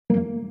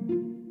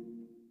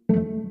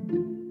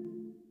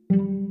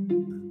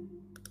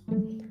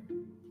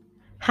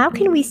How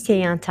can we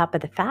stay on top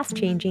of the fast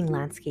changing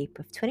landscape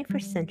of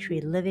 21st century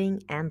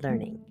living and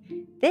learning?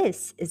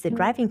 This is the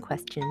driving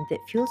question that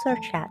fuels our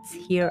chats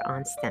here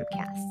on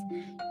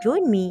STEMcast.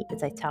 Join me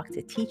as I talk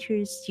to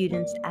teachers,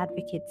 students,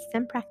 advocates,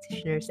 STEM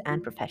practitioners,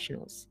 and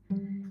professionals.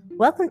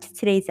 Welcome to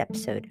today's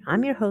episode.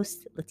 I'm your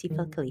host, Latifa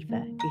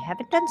Al-Khalifa. If you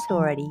haven't done so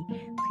already,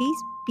 please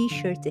be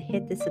sure to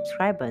hit the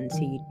subscribe button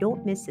so you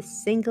don't miss a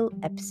single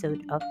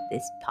episode of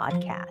this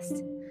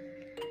podcast.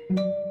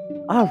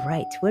 All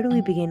right, where do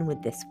we begin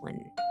with this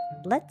one?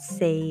 Let's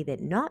say that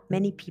not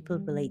many people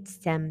relate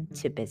STEM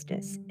to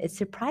business. It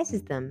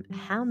surprises them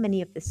how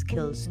many of the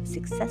skills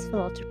successful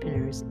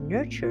entrepreneurs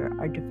nurture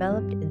are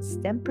developed in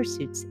STEM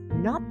pursuits,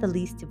 not the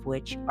least of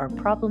which are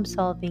problem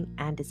solving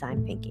and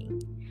design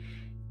thinking.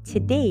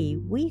 Today,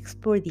 we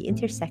explore the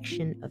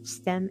intersection of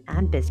STEM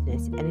and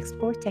business and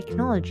explore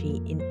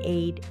technology in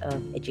aid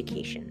of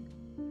education.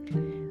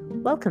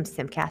 Welcome,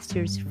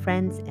 STEMcasters,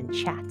 friends, and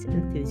chat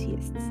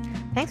enthusiasts.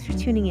 Thanks for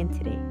tuning in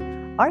today.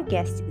 Our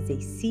guest is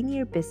a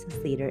senior business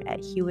leader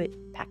at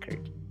Hewlett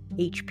Packard,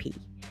 HP.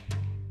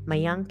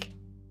 Mayank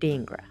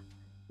Dhingra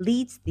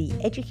leads the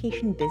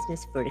education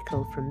business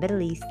vertical for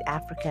Middle East,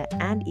 Africa,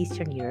 and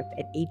Eastern Europe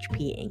at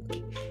HP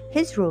Inc.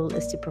 His role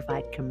is to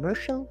provide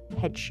commercial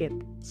headship,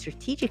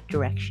 strategic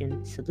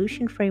direction,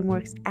 solution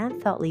frameworks,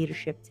 and thought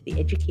leadership to the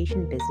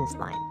education business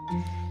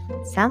line.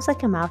 Sounds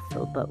like a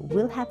mouthful, but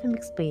we'll have him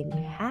explain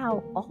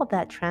how all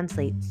that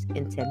translates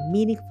into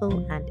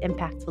meaningful and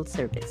impactful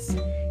service.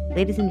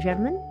 Ladies and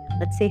gentlemen,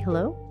 let's say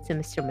hello to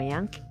Mr.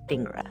 Mayank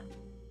Dhingra.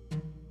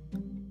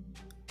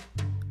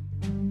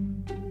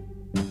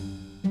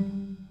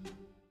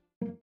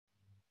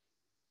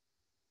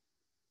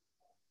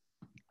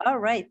 All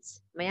right,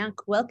 Mayank,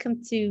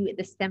 welcome to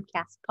the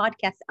STEMcast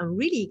podcast. I'm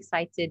really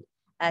excited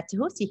to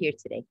host you here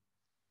today.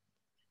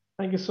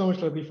 Thank you so much,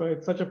 Latifa.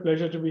 It's such a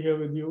pleasure to be here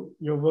with you.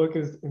 Your work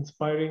is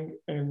inspiring,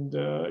 and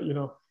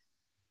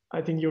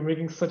I think you're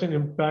making such an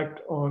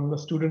impact on the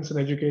students and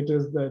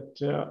educators that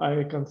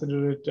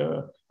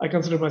I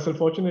consider myself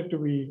fortunate to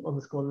be on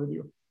this call with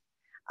you.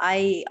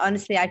 I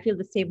feel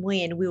the same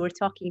way. And we were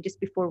talking just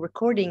before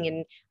recording,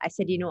 and I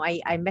said,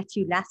 I met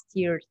you last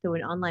year through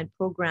an online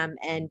program,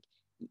 and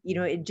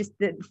it just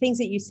the things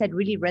that you said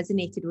really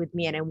resonated with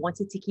me, and I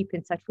wanted to keep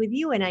in touch with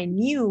you. And I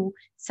knew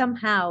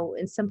somehow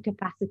in some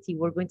capacity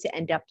we're going to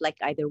end up like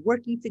either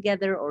working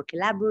together or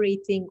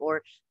collaborating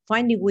or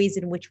finding ways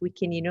in which we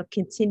can,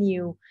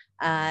 continue,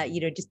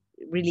 just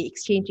really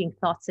exchanging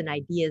thoughts and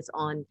ideas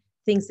on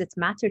things that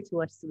matter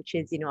to us, which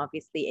is,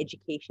 obviously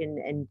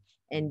education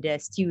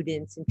and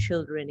students and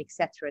children,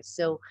 etc.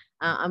 So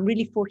I'm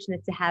really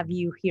fortunate to have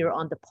you here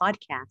on the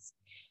podcast.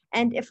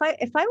 And if I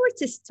were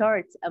to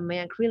start,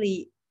 Mayank,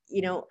 really,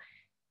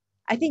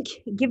 I think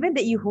given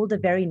that you hold a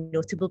very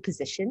notable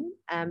position,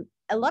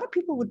 a lot of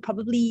people would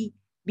probably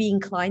be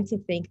inclined to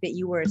think that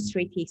you were a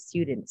straight A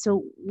student.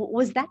 So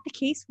was that the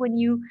case when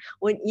you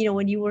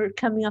were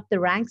coming up the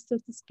ranks, so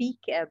to speak,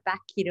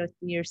 back, in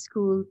your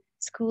school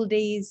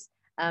days?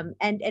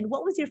 And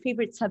what was your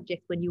favorite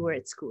subject when you were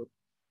at school?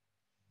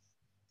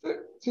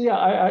 So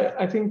yeah,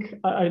 I think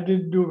I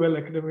did do well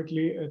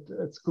academically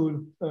at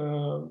school,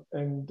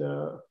 and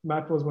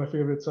math was my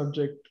favorite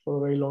subject for a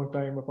very long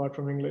time, apart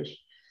from English.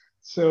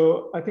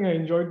 So I think I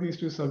enjoyed these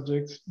two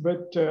subjects,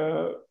 but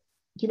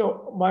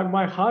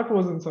my heart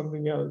was in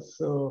something else.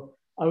 So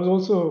I was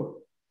also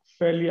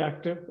fairly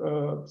active.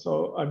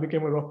 So I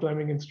became a rock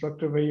climbing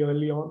instructor very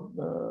early on,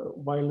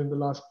 while in the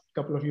last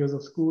couple of years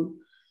of school.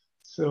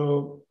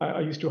 So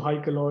I used to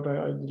hike a lot.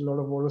 I did a lot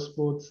of water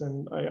sports,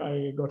 and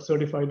I got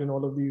certified in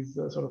all of these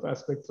sort of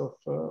aspects of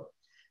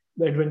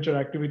the adventure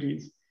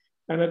activities.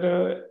 And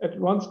at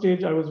one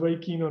stage, I was very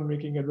keen on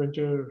making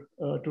adventure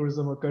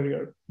tourism a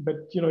career.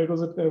 But it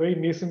was a very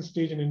nascent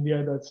stage in India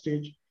at that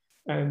stage,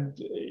 and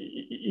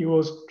he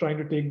was trying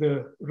to take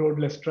the road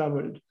less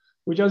traveled,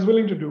 which I was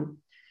willing to do.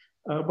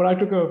 But I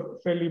took a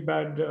fairly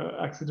bad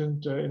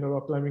accident in a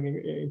rock climbing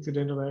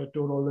incident, and I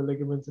tore all the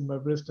ligaments in my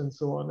wrist and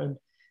so on.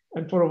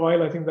 And for a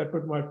while, I think that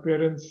put my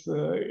parents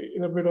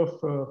in a bit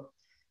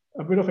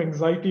of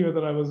anxiety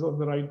whether I was on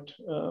the right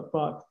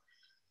path.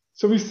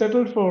 So we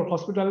settled for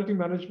hospitality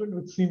management,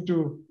 which seemed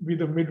to be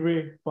the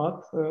midway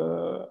path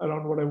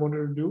around what I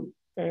wanted to do.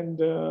 And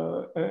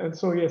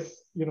so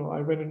yes, I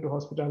went into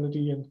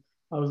hospitality, and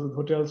I was with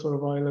hotels for a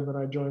while, and then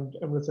I joined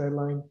Emirates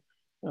Airline.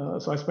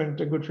 So I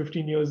spent a good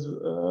 15 years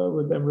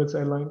with Emirates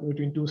Airline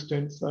between two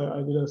stints.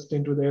 I did a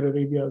stint with Air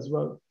Arabia as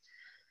well.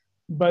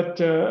 But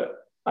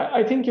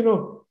I think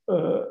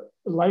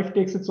life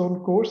takes its own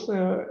course,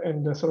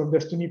 and sort of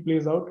destiny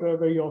plays out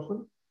very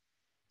often.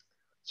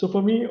 So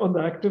for me, on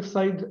the active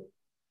side,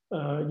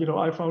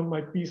 I found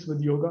my peace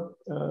with yoga.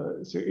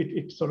 So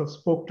it sort of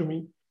spoke to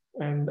me,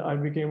 and I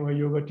became a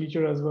yoga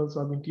teacher as well.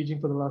 So I've been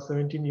teaching for the last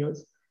 17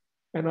 years,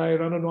 and I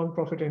run a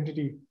non-profit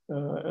entity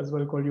as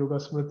well called Yoga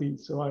Smriti.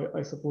 So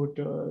I support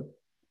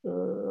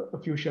a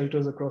few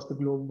shelters across the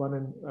globe, one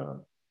in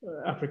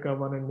Africa,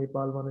 one in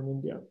Nepal, one in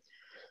India.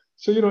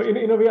 So,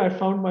 in a way, I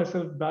found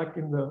myself back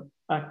in the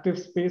active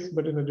space,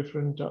 but in a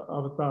different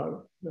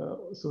avatar,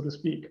 so to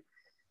speak.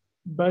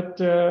 But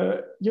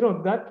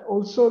that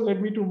also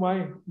led me to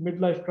my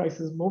midlife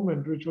crisis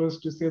moment, which was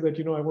to say that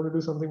I want to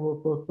do something more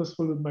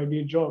purposeful with my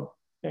day job,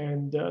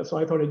 and so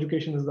I thought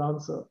education is the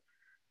answer.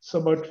 So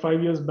about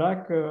 5 years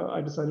back, I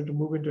decided to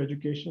move into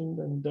education,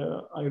 and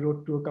I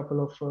wrote to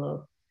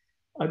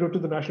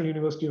the National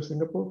University of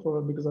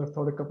Singapore because I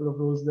thought a couple of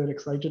roles there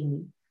excited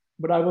me.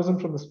 But I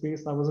wasn't from the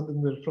space. I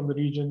wasn't from the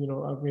region.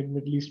 I've made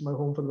Middle East my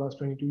home for the last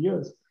 22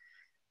 years.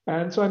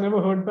 And so I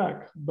never heard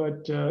back.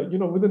 But,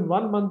 within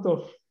 1 month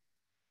of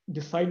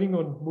deciding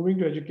on moving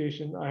to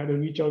education, I had a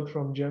reach out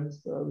from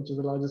GEMS, which is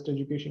the largest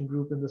education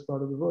group in this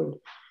part of the world.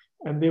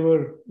 And they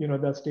were,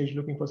 at that stage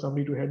looking for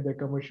somebody to head their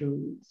commercial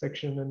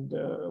section and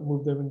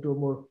move them into a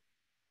more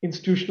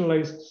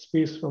institutionalized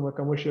space from a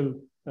commercial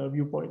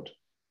viewpoint.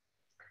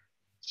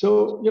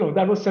 So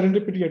that was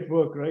serendipity at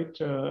work, right?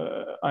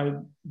 I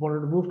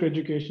wanted to move to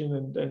education,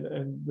 and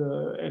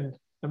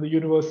the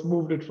universe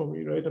moved it for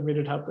me, right? I made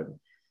it happen.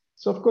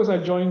 So of course I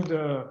joined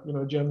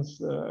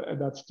GEMS at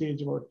that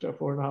stage about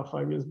 4.5,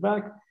 5 years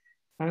back,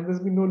 and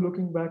there's been no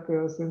looking back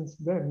since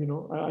then.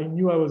 I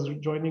knew I was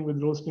joining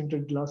with rose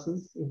tinted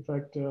glasses. In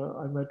fact,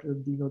 I met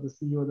with the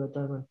CEO at that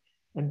time,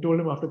 and told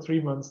him after 3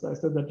 months. I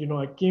said that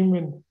I came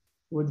in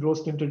with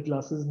rose tinted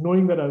glasses,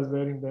 knowing that I was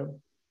wearing them,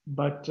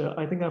 but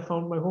I think I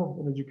found my home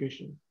in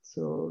education.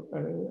 So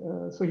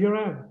here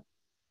I am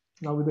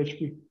now with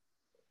HP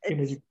in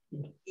It's education.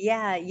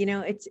 Yeah,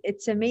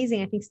 it's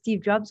amazing. I think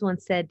Steve Jobs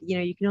once said,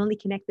 you can only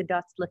connect the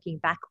dots looking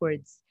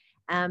backwards.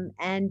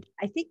 And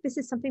I think this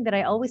is something that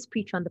I always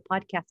preach on the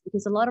podcast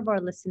because a lot of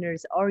our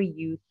listeners are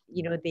youth.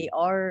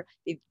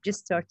 They've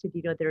just started,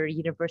 their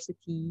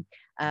university,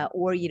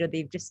 or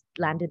they've just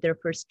landed their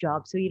first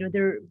job. So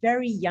they're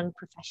very young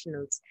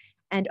professionals.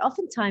 And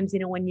oftentimes,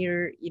 when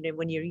you're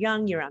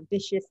young, you're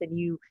ambitious, and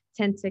you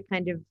tend to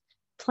kind of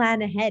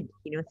plan ahead.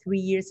 3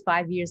 years,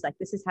 5 years, like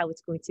this is how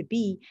it's going to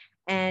be.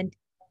 And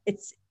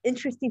it's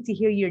interesting to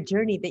hear your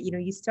journey that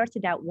you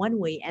started out one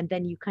way and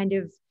then you kind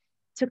of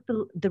took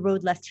the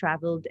road less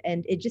traveled,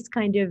 and it just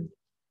kind of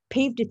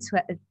paved its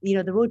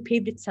the road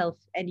paved itself,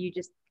 and you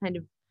just kind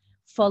of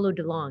followed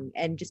along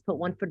and just put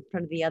one foot in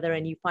front of the other,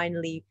 and you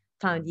finally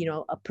found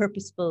a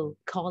purposeful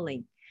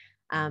calling.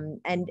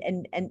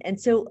 And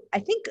so I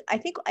think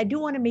I do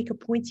want to make a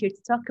point here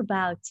to talk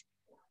about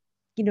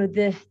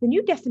the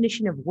new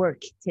definition of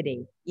work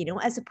today,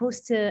 as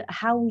opposed to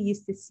how we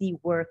used to see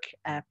work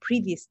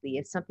previously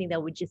as something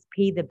that would just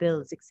pay the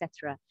bills,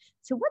 etc.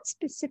 So what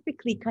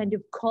specifically kind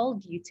of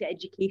called you to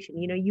education?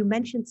 You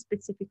mentioned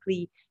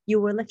specifically you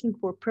were looking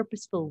for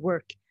purposeful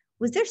work.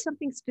 Was there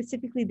something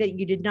specifically that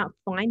you did not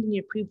find in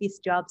your previous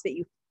jobs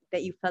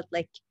that you felt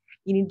like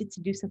you needed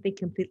to do something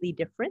completely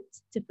different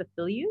to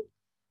fulfill you?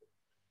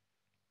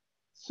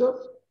 So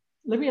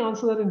let me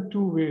answer that in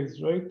two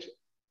ways, right?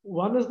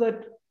 One is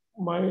that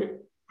my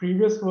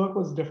previous work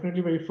was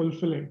definitely very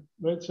fulfilling,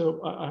 right?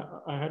 So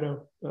I had a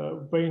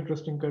very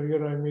interesting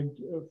career. I made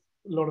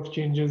a lot of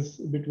changes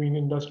between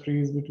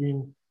industries,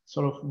 between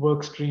sort of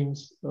work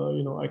streams.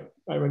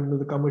 I went into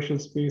the commercial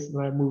space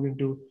and I moved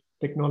into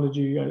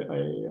technology.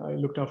 I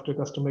looked after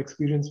customer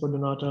experience for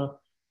Donata.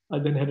 I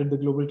then headed the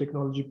global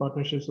technology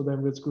partnerships with the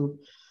Emirates Group.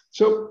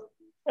 So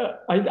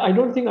I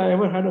don't think I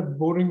ever had a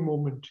boring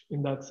moment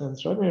in that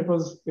sense, right? I mean,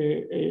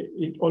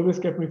 it always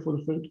kept me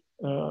fulfilled.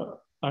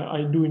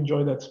 I do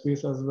enjoy that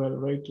space as well,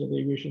 right? The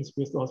aviation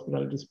space, the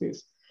hospitality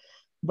space.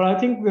 But I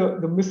think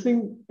the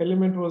missing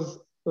element was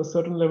a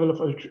certain level of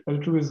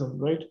altruism,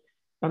 right?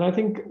 And I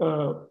think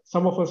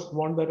some of us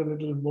want that a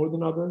little more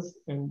than others.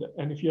 And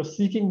if you're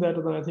seeking that,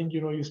 then I think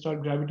you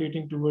start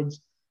gravitating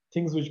towards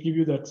things which give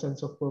you that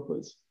sense of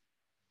purpose.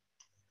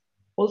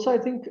 Also, I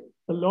think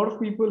a lot of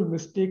people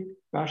mistake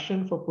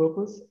passion for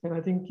purpose. And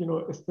I think,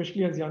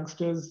 especially as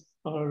youngsters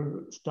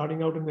are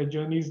starting out in their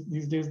journeys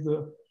these days,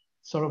 the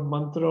sort of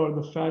mantra or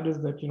the fad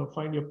is that,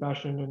 find your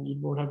passion and you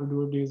won't have to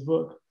do a day's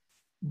work.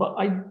 But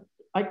I,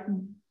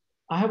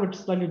 I have a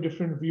slightly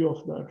different view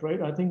of that,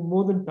 right? I think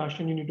more than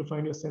passion, you need to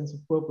find your sense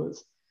of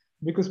purpose,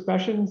 because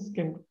passions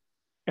can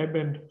ebb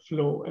and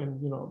flow and,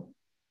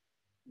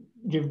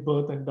 give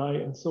birth and die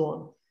and so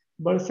on.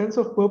 But a sense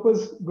of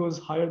purpose goes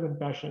higher than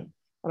passion.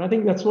 And I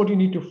think that's what you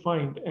need to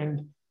find.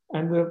 And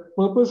the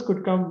purpose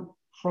could come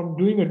from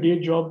doing a day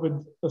job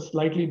with a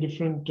slightly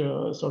different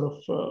sort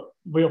of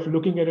way of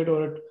looking at it,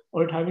 or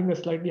it having a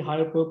slightly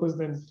higher purpose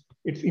than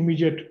its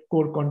immediate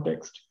core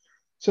context.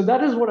 So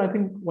that is what I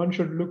think one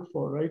should look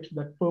for, right?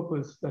 That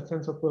purpose, that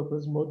sense of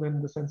purpose, more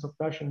than the sense of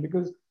passion,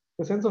 because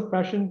the sense of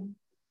passion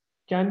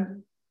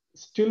can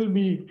still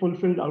be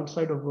fulfilled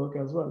outside of work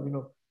as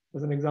well.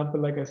 As an example,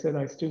 like I said,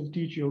 I still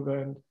teach yoga,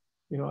 and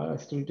I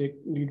still take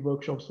lead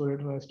workshops for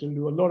it, and I still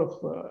do a lot of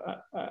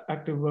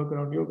active work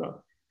around yoga.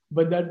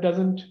 But that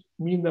doesn't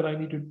mean that I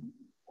need to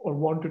or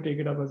want to take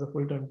it up as a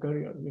full-time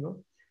career.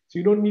 So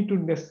you don't need to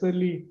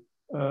necessarily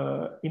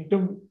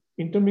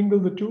intermingle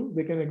the two.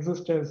 They can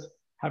exist as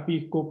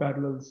happy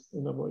co-parallels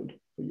in the world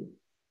for you.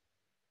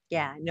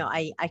 Yeah, no,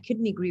 I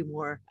couldn't agree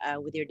more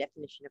with your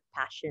definition of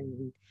passion.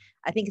 And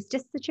I think it's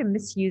just such a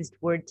misused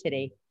word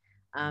today.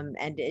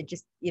 And it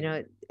just,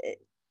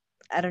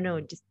 I don't know,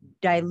 just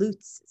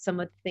dilutes some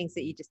of the things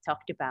that you just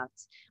talked about.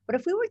 But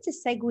if we were to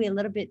segue a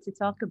little bit to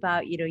talk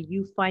about,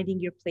 you finding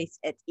your place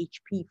at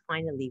HP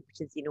finally,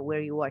 which is,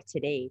 where you are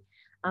today,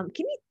 can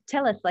you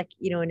tell us, like,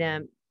 in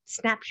a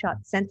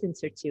snapshot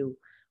sentence or two,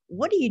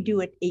 what do you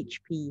do at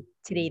HP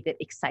today that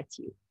excites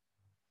you?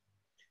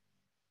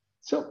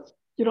 So,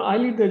 I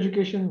lead the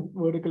education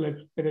vertical at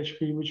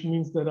HP, which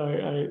means that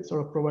I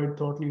sort of provide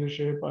thought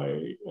leadership,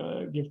 I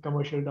give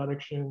commercial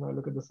direction, I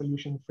look at the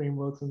solution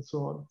frameworks and so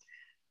on.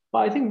 But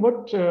I think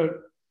what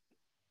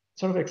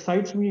sort of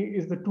excites me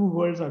is the two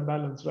worlds I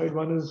balance, right?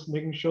 One is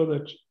making sure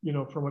that,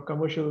 from a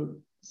commercial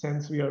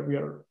sense, we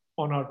are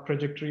on our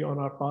trajectory, on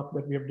our path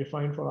that we have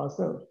defined for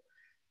ourselves.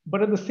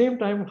 But at the same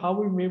time, how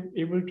we may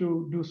be able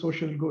to do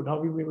social good, how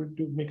we may be able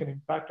to make an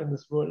impact in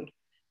this world,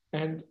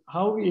 and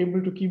how we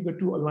able to keep the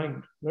two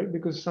aligned, right?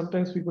 Because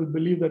sometimes people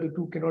believe that the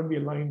two cannot be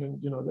aligned,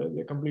 and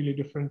they're completely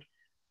different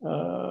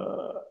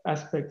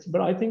aspects.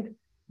 But I think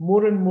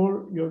more and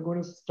more you're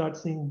going to start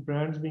seeing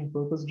brands being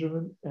purpose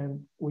driven,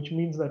 and which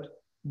means that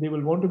they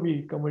will want to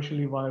be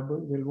commercially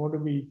viable. They'll want to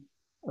be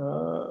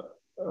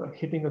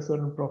hitting a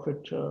certain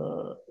profit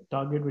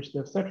target which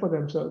they've set for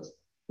themselves.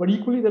 But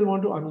equally, they'll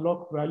want to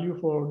unlock value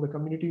for the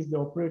communities they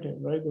operate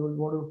in, right? They will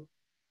want to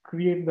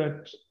create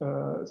that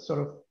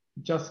sort of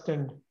just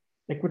and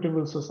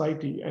equitable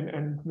society,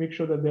 and make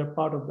sure that they're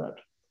part of that.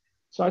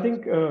 So I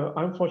think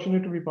I'm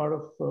fortunate to be part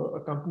of a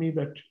company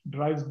that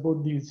drives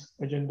both these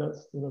agendas,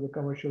 the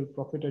commercial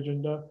profit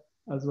agenda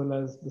as well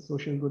as the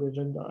social good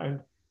agenda,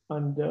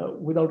 and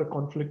without a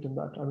conflict in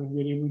that. I mean,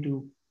 we're able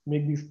to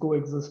make these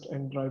coexist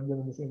and drive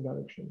them in the same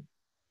direction.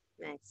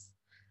 Nice.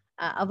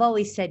 I've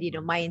always said,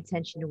 my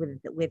intention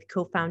with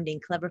co-founding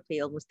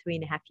Cleverplay almost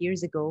 3.5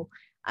 years ago,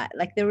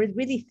 like there were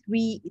really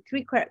three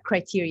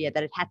criteria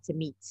that it had to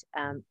meet,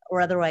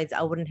 or otherwise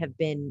I wouldn't have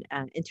been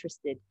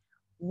interested.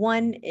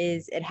 One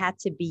is it had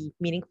to be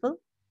meaningful.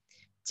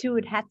 Two,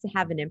 it had to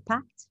have an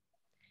impact.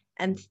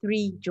 And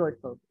three,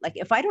 joyful. Like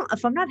if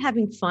I'm not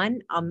having fun,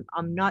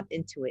 I'm not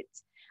into it.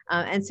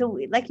 And so,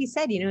 like you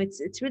said,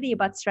 it's really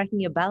about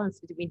striking a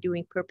balance between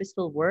doing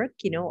purposeful work,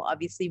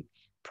 obviously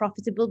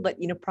profitable, but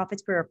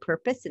profits for a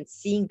purpose, and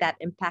seeing that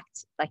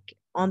impact like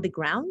on the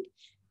ground,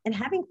 and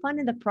having fun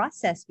in the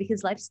process,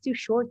 because life's too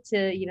short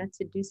to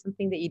do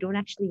something that you don't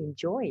actually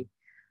enjoy.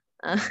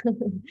 Uh,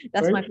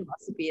 that's my Right?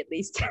 philosophy, at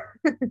least.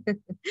 And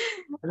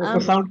it's a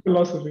um, sound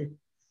philosophy.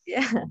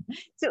 yeah.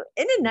 So,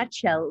 in a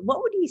nutshell,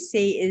 what would you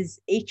say is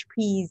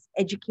HP's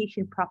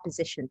education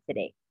proposition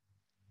today?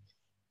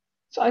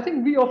 So I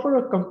think we offer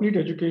a complete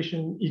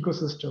education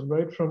ecosystem,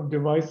 right? From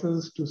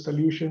devices to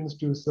solutions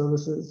to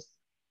services.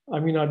 I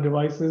mean, our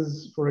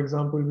devices, for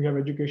example, we have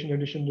education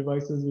edition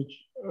devices which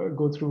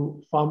go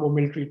through far more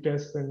military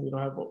tests and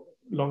have a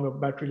longer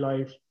battery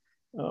life,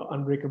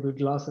 unbreakable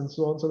glass, and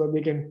so on, so that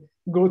they can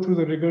go through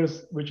the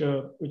rigors which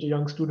a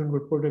young student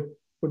would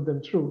put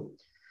them through.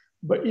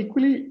 But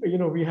equally,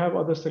 we have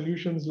other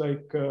solutions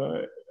like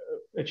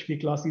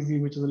HP Class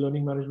Easy, which is a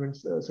learning management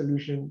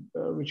solution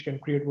which can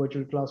create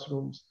virtual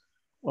classrooms,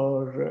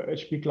 or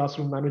HP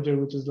Classroom Manager,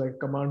 which is like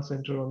command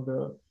center on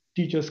the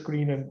teacher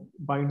screen and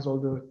binds all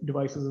the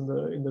devices in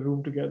the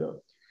room together.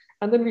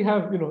 And then we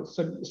have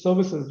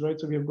services, right?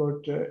 So we have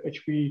got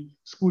HP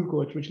School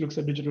Coach, which looks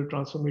at digital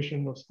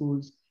transformation of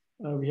schools.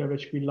 We have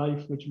HP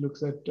Life, which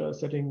looks at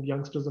setting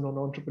youngsters on an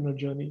entrepreneur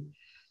journey.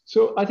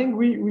 So I think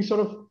we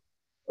sort of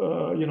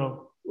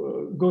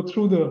go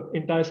through the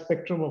entire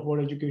spectrum of what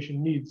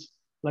education needs.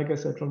 Like I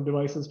said, from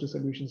devices to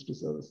solutions to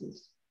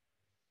services.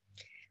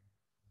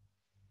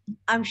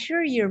 I'm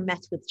sure you're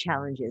met with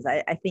challenges.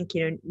 I think,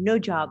 no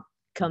job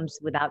comes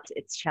without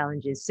its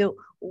challenges. So,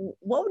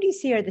 what would you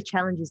say are the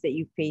challenges that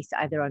you face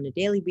either on a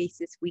daily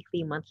basis,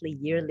 weekly, monthly,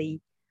 yearly,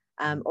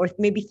 or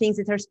maybe things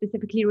that are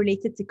specifically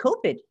related to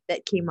COVID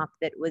that came up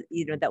that was,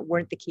 that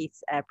weren't the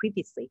case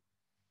previously?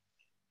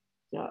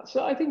 Yeah,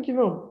 so I think,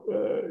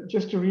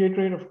 just to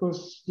reiterate, of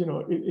course,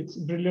 it's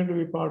brilliant to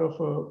be part of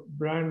a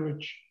brand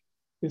which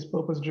is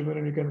purpose driven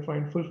and you can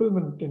find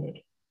fulfillment in it.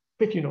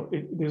 But,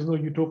 there's no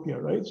utopia,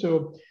 right?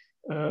 So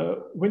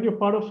when you're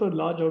part of a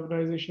large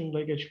organization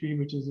like HP,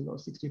 which is,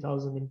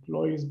 60,000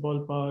 employees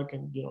ballpark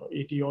and,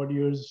 80 odd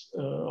years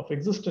of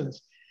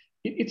existence,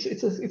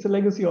 it's a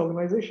legacy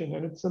organization,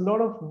 and it's a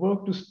lot of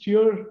work to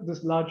steer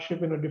this large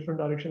ship in a different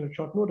direction at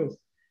short notice,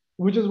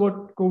 which is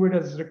what COVID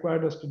has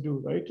required us to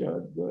do, right?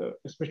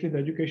 Especially the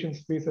education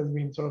space has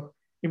been sort of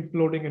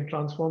imploding and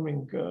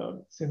transforming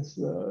since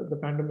the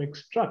pandemic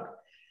struck.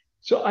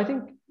 So I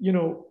think,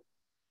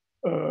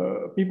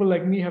 people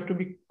like me have to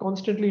be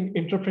constantly in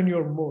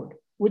entrepreneur mode,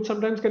 which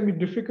sometimes can be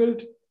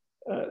difficult,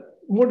 uh,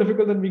 more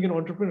difficult than being an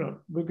entrepreneur,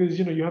 because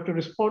you have to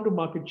respond to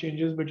market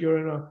changes, but you're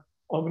in an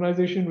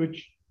organization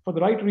which, for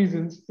the right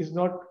reasons, is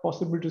not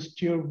possible to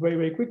steer very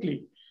very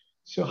quickly.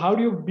 So how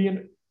do you be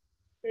in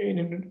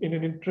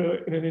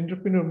an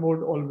entrepreneur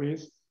mode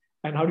always,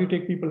 and how do you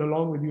take people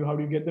along with you? How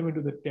do you get them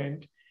into the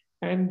tent?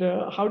 And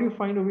how do you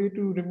find a way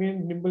to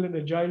remain nimble and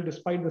agile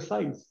despite the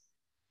size?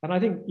 And I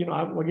think,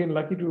 I'm again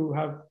lucky to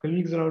have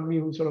colleagues around me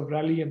who sort of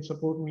rally and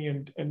support me,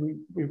 and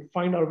we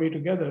find our way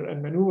together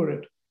and maneuver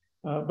it.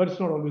 But it's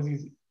not always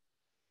easy.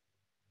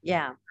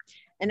 Yeah.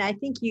 And I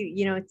think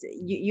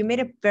you made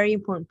a very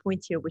important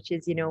point here, which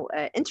is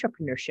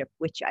entrepreneurship,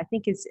 which I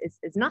think is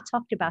not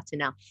talked about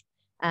enough,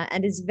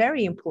 and is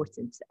very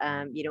important.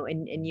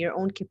 In your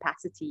own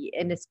capacity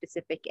in a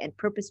specific and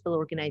purposeful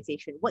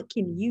organization, what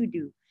can you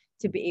do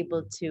to be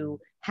able to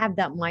have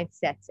that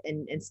mindset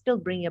and still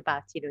bring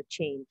about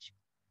change?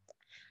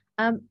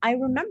 I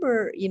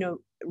remember,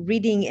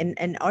 reading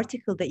an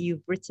article that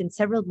you've written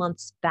several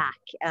months back.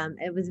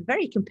 It was a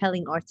very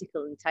compelling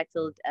article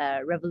entitled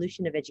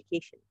 "Revolution of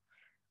Education,"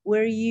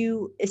 where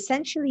you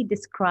essentially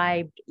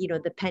described,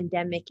 the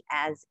pandemic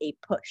as a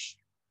push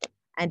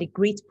and a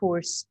great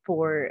force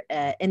for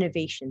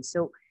innovation.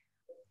 So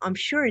I'm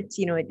sure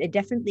it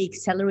definitely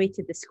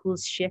accelerated the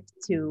school's shift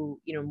to,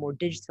 more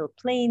digital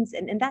planes.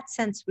 And in that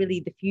sense,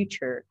 really the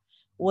future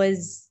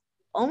was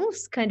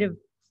almost kind of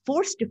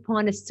forced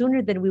upon us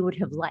sooner than we would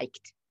have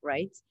liked,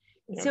 right?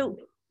 Yeah. So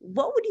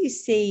what would you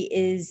say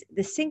is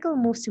the single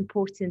most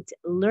important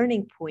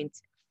learning point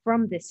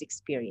from this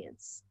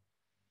experience?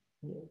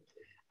 Yeah.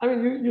 I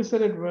mean, you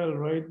said it well,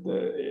 right?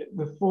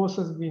 The force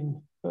has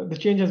been the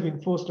change has been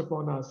forced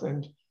upon us,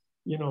 and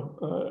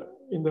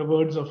in the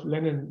words of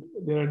Lenin,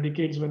 there are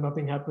decades when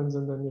nothing happens,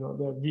 and then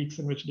there are weeks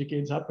in which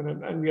decades happen,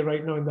 and we are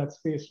right now in that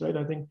space, right?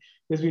 I think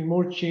there's been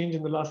more change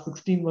in the last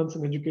 16 months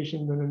in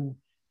education than in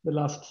the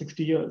last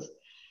 60 years.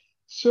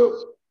 So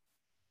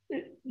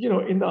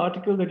in the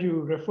article that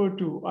you referred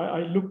to,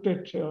 I looked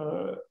at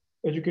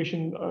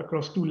education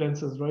across two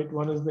lenses, right?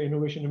 One is the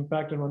innovation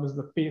impact, and one is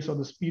the pace or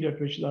the speed at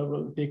which that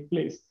will take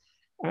place.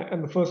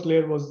 And the first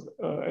layer was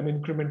an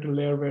incremental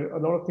layer where a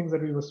lot of things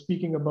that we were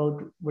speaking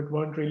about but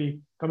weren't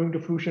really coming to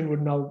fruition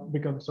would now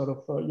become sort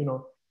of,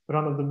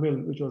 run of the mill,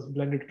 which was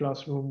blended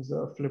classrooms,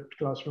 flipped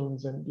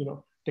classrooms, and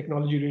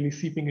technology really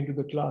seeping into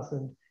the class,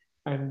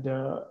 and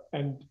uh,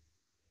 and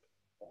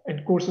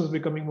and courses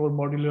becoming more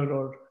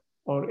modular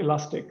or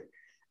elastic.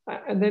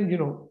 And then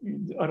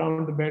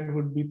around the bend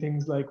would be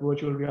things like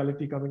virtual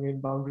reality coming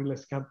in,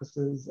 boundaryless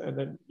campuses, and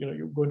then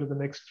you go into the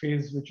next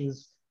phase, which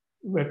is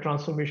where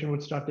transformation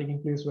would start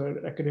taking place,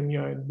 where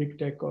academia and big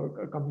tech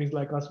or companies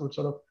like us would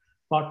sort of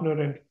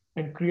partner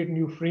and create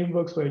new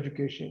frameworks for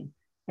education.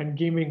 And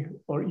gaming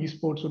or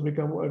esports would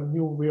become a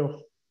new way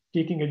of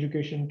taking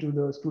education to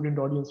the student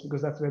audience,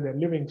 because that's where they're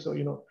living. So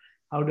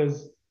how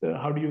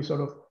do you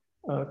sort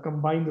of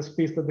combine the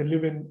space that they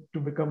live in to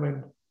become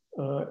an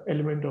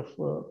element of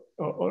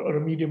or a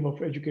medium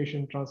of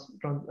education,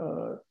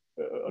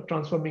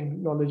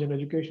 transforming knowledge and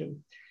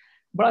education.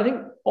 But I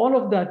think all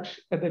of that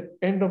at the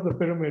end of the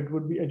pyramid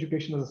would be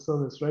education as a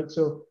service, right?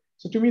 So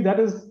to me, that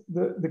is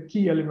the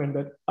key element,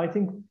 that I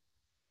think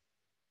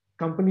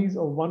companies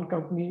or one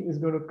company is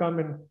going to come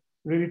and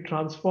really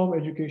transform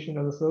education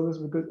as a service,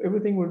 because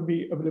everything would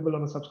be available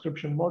on a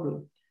subscription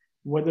model,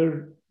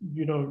 whether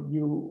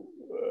you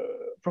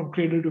from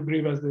cradle to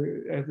grave, as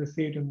they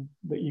say it in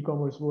the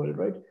e-commerce world,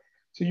 right?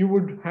 So you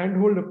would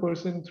handhold a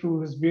person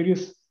through his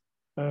various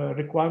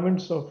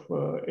requirements of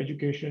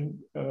education,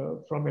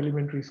 from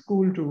elementary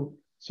school to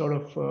sort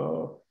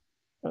of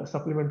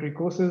supplementary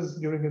courses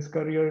during his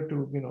career,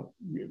 to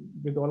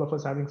with all of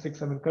us having 6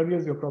 7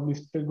 careers, you're probably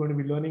still going to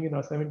be learning in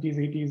our 70s,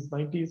 80s,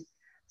 90s.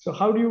 So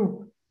how do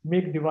you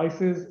make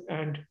devices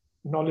and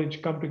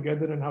knowledge come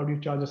together, and how do you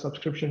charge a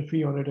subscription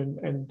fee on it,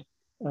 and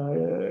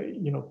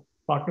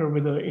partner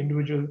with the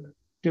individual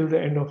till the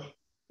end of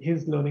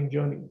his learning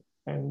journey,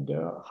 and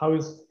how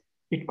is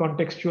it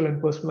contextual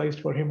and personalized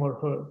for him or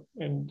her,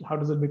 and how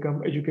does it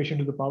become education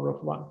to the power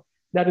of one?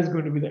 That is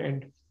going to be the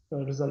end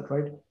result,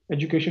 right?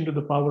 Education to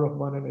the power of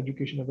one, and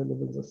education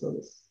available as a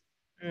service.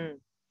 Mm.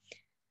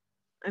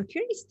 I'm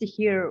curious to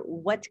hear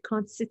what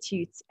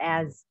constitutes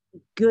as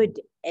good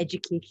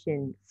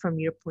education from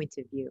your point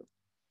of view.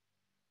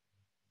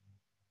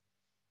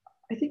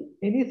 I think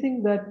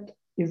anything that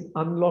is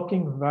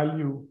unlocking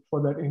value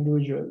for that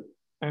individual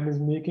and is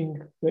making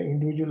the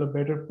individual a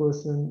better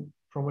person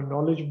from a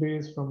knowledge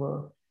base, from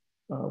a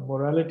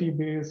morality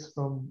base,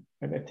 from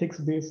an ethics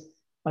base,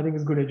 I think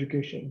is good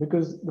education.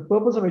 Because the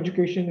purpose of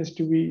education is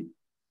to be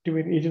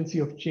an agency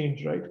of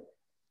change, right?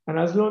 And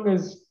as long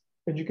as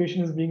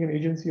education is being an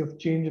agency of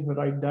change in the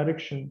right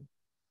direction,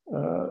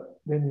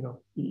 then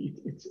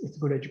it's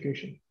good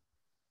education.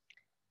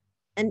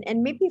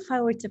 And maybe if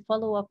I were to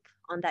follow up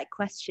on that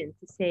question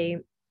to say,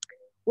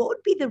 what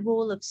would be the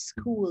role of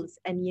schools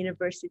and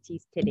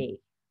universities today,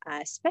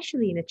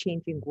 especially in a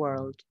changing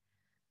world?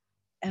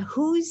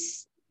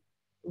 Whose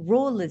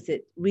role is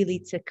it really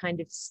to kind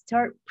of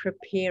start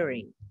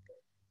preparing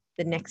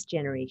the next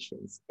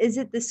generations? Is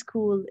it the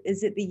school?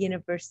 Is it the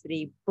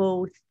university?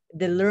 Both?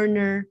 The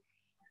learner?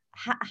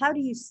 How do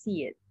you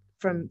see it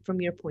from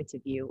your point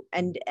of view?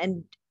 And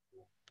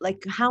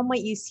like, how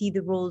might you see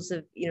the roles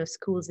of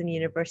schools and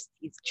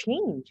universities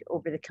change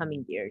over the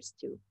coming years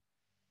too?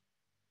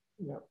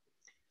 Yeah.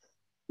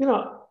 You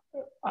know,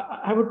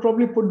 I would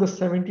probably put the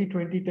 70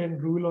 20 10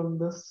 rule on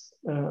this,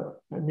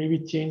 and maybe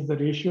change the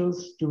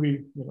ratios to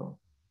be,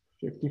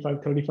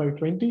 55, 35,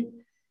 20.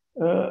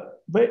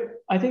 But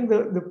I think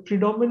the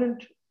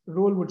predominant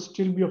role would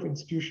still be of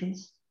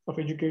institutions of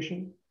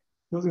education.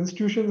 Those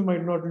institutions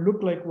might not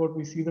look like what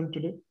we see them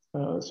today.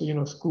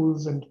 So,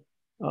 schools and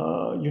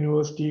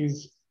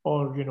universities,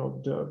 or,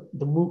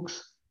 the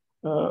MOOCs,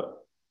 uh,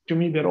 to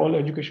me, they're all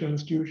educational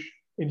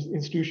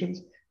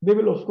institutions. They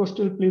will, of course,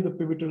 still play the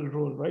pivotal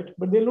role, right?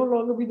 But they'll no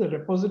longer be the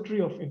repository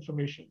of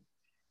information.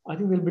 I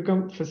think they'll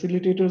become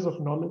facilitators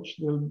of knowledge.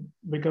 They'll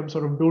become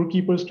sort of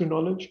doorkeepers to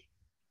knowledge.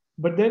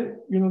 But then,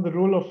 the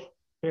role of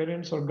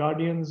parents or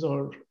guardians,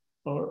 or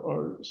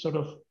sort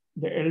of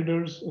the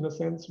elders, in a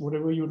sense,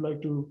 whatever you'd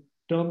like to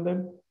term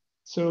them.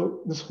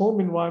 So this home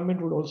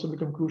environment would also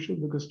become crucial,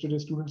 because today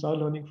students are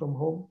learning from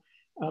home.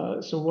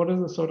 So what is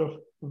the sort of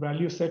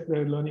value set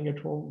they're learning at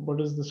home? What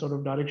is the sort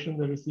of direction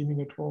they're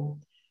receiving at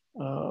home?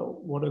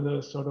 What are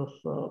the sort of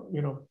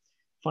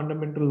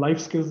fundamental life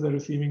skills they're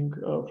receiving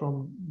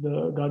from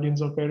the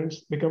guardians or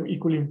parents become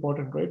equally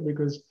important, right?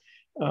 Because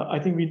I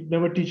think we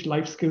never teach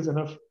life skills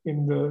enough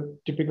in the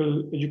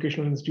typical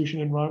educational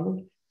institution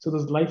environment. So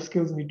those life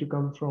skills need to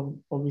come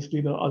from,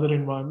 obviously, the other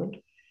environment.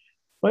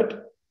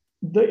 But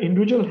the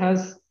individual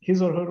has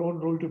his or her own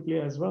role to play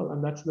as well,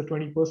 and that's the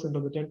 20%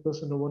 or the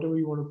 10%, or whatever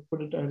you want to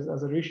put it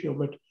as a ratio.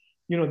 But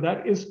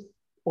that is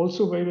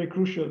also very, very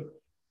crucial.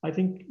 I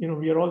think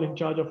we are all in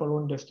charge of our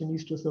own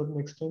destinies to a certain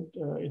extent,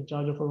 in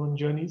charge of our own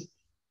journeys,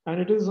 and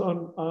it is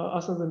on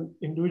us as an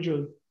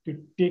individual to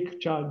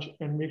take charge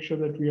and make sure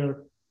that we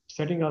are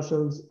setting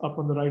ourselves up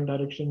on the right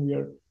direction. We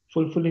are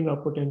fulfilling our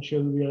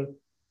potential. We are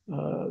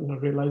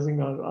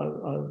realizing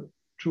our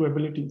true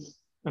abilities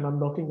and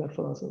unlocking that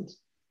for ourselves.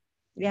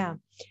 Yeah,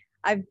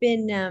 I've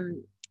been,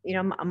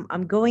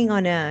 I'm going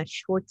on a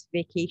short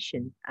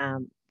vacation,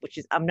 which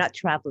is, I'm not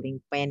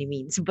traveling by any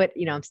means, but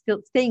I'm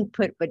still staying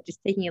put, but just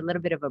taking a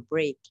little bit of a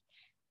break.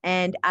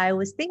 And I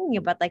was thinking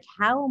about, like,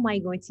 how am I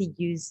going to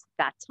use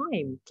that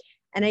time?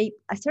 And I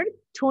started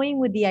toying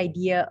with the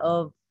idea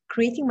of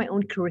creating my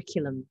own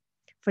curriculum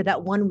for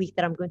that 1 week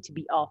that I'm going to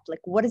be off.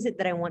 Like, what is it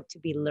that I want to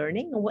be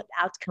learning, and what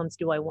outcomes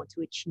do I want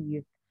to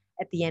achieve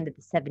at the end of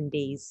the 7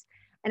 days?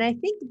 And I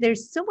think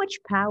there's so much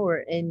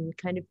power in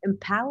kind of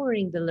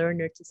empowering the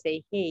learner to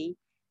say, hey,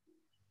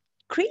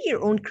 create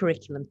your own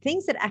curriculum,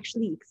 things that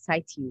actually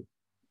excite you,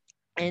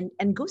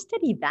 and go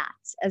study that,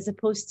 as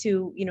opposed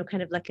to,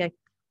 kind of like a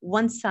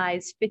one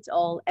size fits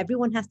all.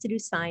 Everyone has to do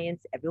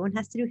science, everyone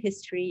has to do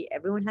history,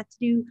 everyone has to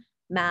do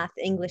math,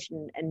 English,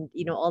 and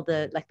all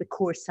the, like, the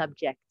core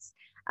subjects.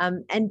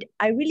 And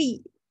I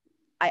really,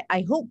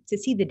 I hope to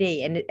see the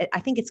day, and I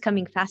think it's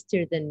coming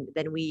faster than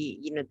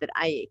we, that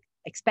I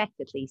expect,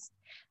 at least,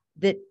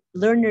 that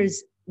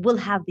learners will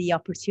have the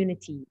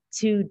opportunity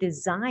to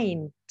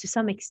design, to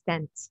some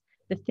extent,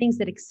 the things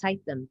that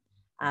excite them,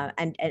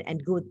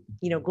 and go,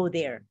 go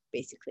there,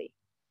 basically.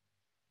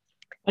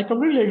 I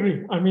completely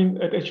agree. I mean,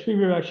 at HP,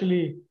 we've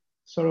actually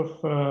sort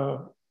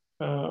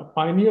of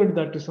pioneered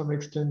that to some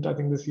extent, I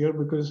think, this year,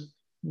 because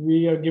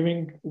we are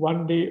giving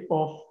 1 day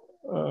off,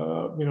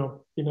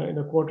 in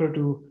a quarter,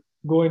 to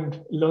go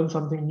and learn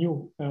something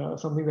new,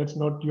 something that's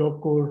not your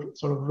core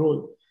sort of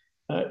role.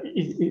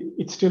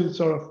 It's still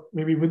sort of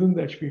maybe within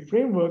the HP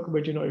framework,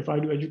 but if I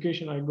do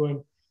education, I go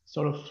and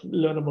sort of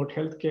learn about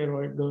healthcare,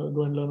 or I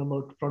go and learn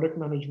about product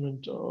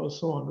management, or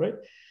so on, right?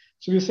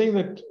 So we're saying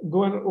that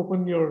go and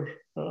open your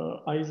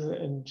eyes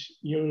and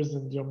ears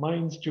and your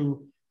minds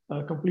to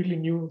a completely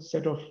new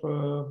set of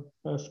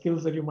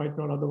skills that you might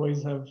not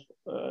otherwise have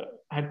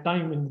had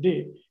time in the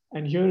day.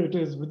 And here it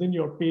is within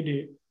your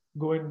payday,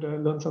 go and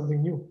learn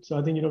something new. So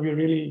I think, we're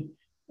really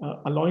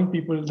allowing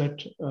people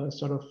that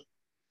sort of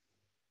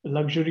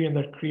luxury and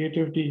that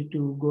creativity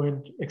to go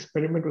and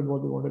experiment with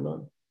what they want to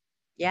learn.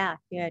 Yeah,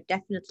 yeah,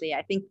 definitely.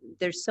 I think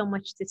there's so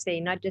much to say,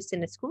 not just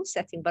in a school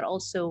setting, but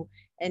also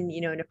in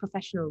a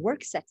professional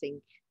work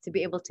setting, to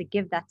be able to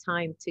give that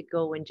time to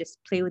go and just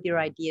play with your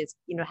ideas,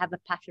 have a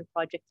passion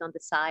project on the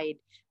side,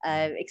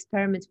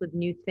 experiment with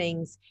new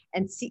things,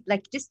 and see,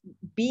 like, just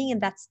being in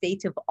that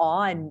state of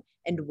awe and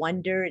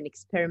wonder and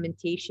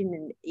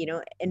experimentation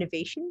and,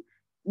 innovation.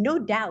 No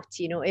doubt,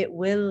 it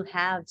will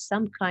have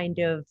some kind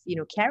of,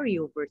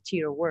 carryover to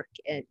your work,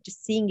 and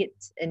just seeing it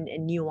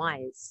in new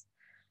eyes.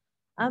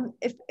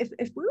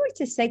 If we were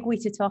to segue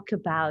to talk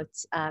about,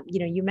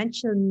 you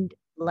mentioned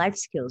life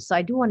skills, so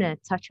I do want to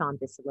touch on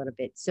this a little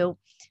bit. So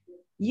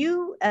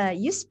you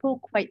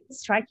spoke quite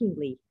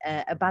strikingly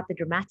about the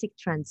dramatic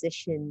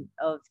transition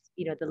of,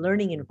 the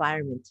learning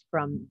environment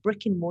from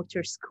brick and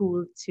mortar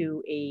school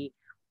to a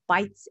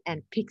bytes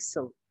and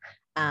pixel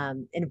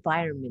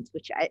environment,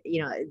 which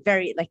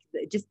very, like,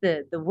 just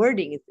the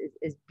wording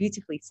is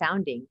beautifully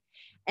sounding,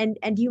 and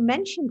you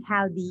mentioned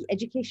how the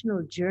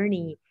educational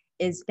journey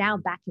is now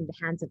back in the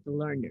hands of the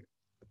learner,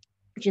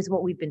 which is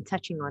what we've been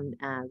touching on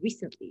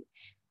recently.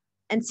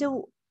 And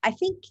so I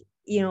think,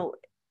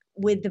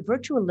 with the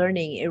virtual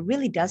learning, it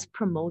really does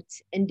promote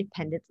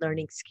independent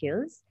learning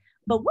skills.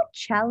 But what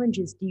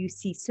challenges do you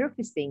see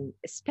surfacing,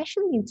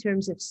 especially in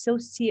terms of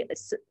social,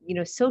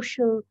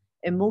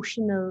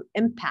 emotional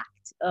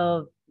impact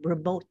of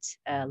remote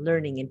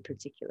learning in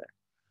particular?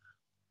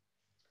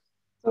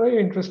 a very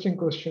interesting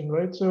question,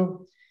 right?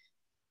 So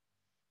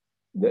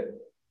the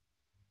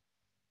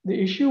the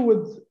issue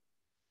with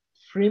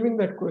framing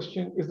that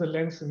question is the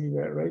lens we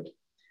wear, right?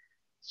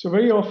 So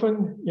very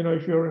often,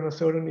 if you're in a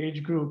certain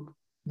age group,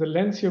 the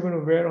lens you're going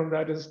to wear on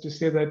that is to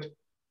say that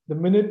the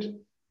minute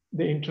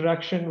the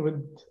interaction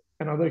with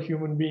another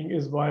human being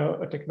is via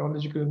a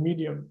technological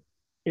medium,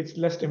 it's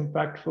less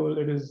impactful.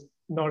 It is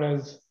not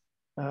as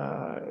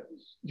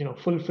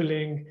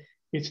fulfilling.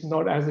 It's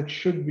not as it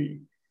should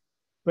be.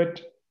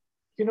 But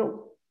you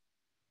know,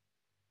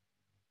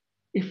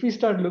 if we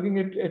start looking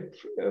at it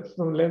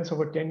from the lens of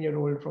a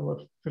 10-year-old, from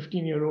a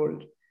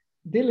 15-year-old,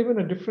 they live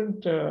in a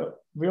different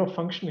way of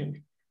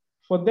functioning.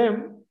 For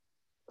them,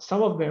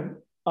 some of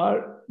them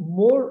are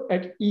more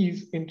at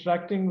ease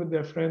interacting with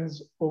their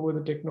friends over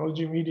the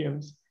technology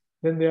mediums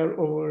than they are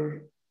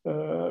over,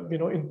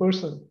 in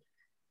person.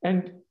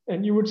 And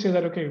you would say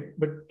that, okay,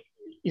 but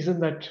isn't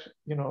that,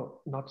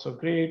 not so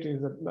great?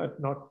 Is that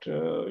not,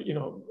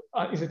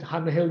 is it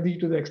unhealthy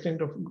to the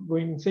extent of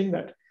going and saying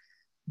that?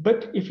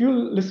 But if you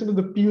listen to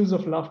the peals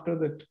of laughter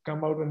that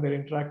come out when they're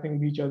interacting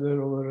with each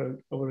other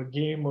over a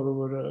game or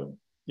over a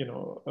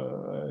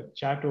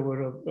chat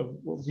over a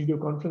video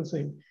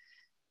conferencing,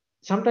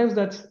 sometimes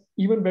that's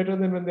even better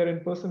than when they're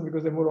in person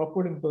because they're more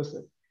awkward in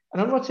person.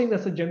 And I'm not saying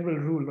that's a general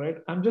rule, right?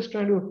 I'm just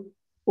trying to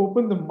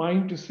open the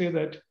mind to say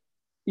that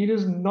it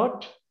is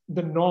not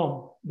the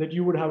norm that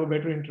you would have a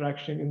better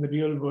interaction in the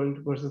real world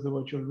versus the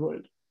virtual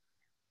world.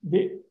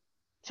 They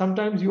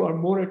Sometimes you are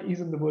more at ease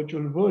in the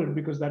virtual world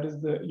because that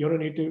is you're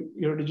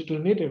a digital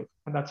native,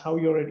 and that's how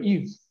you're at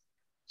ease.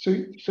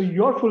 So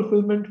your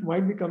fulfillment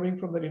might be coming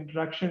from that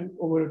interaction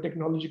over a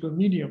technological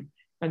medium.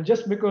 And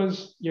just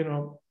because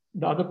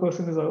the other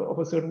person is of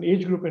a certain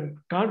age group and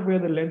can't wear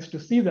the lens to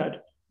see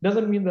that,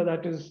 doesn't mean that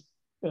that is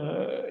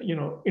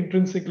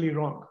intrinsically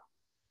wrong.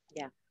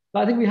 Yeah.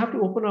 But I think we have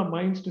to open our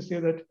minds to say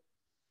that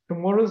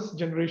tomorrow's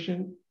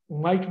generation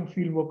might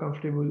feel more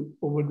comfortable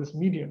over this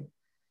medium.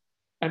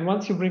 And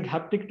once you bring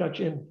haptic touch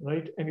in,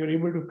 right, and you're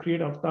able to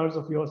create avatars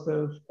of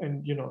yourself,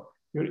 and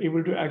you're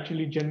able to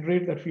actually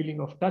generate that feeling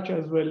of touch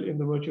as well in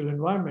the virtual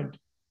environment,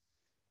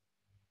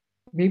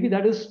 maybe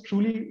that is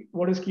truly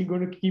what is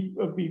going to keep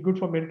be good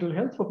for mental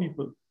health for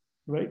people,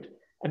 right?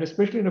 And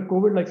especially in a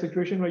COVID like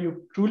situation where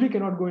you truly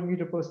cannot go and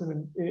meet a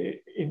person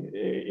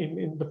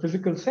in the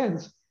physical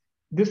sense,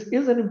 this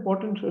is an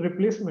important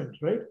replacement,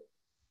 right?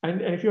 And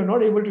if you're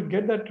not able to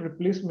get that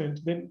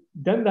replacement, then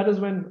that is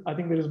when I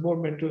think there is more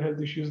mental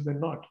health issues than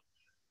not.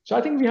 So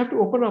I think we have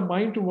to open our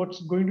mind to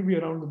what's going to be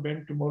around the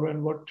bend tomorrow,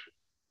 and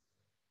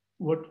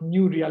what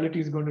new reality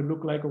is going to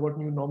look like, or what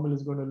new normal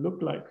is going to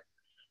look like.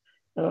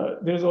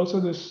 There's also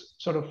this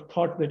sort of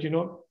thought that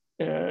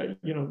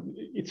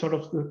it's sort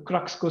of the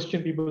crux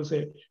question. People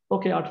say,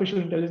 okay, artificial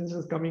intelligence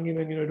is coming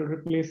in, and it'll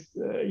replace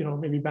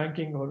maybe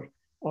banking, or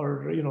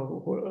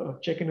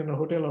check in a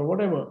hotel or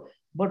whatever.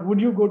 But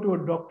would you go to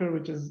a doctor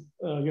which is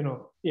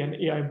an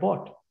AI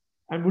bot,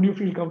 and would you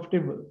feel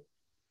comfortable?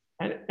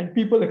 And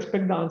people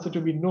expect the answer to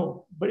be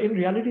no. But in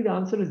reality, the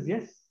answer is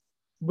yes,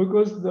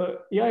 because the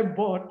AI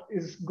bot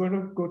is going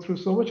to go through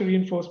so much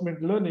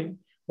reinforcement learning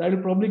that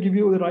will probably give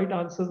you the right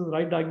answers and the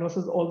right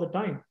diagnosis all the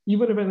time,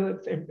 even if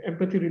it's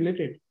empathy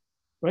related,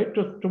 right?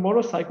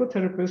 Tomorrow,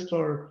 psychotherapists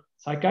or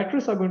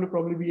psychiatrists are going to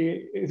probably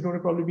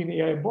be an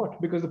AI bot,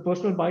 because the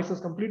personal bias is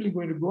completely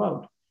going to go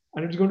out,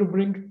 and it's going to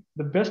bring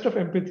the best of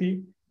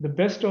empathy, the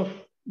best of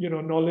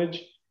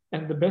knowledge,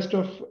 and the best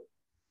of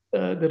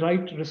the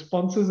right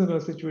responses in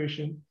a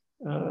situation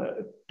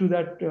to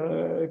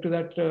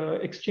that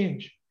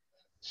exchange.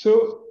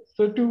 So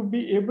to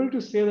be able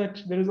to say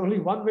that there is only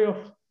one way of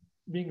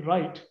being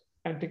right,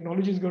 and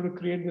technology is going to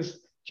create this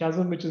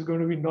chasm which is going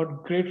to be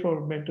not great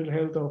for mental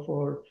health or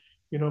for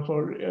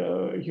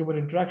human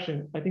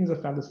interaction, I think is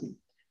a fallacy.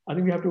 I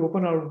think we have to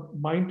open our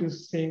mind to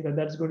saying that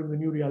that's going to be the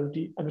new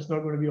reality, and it's not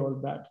going to be all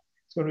bad.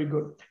 It's going to be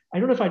good. I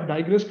don't know if I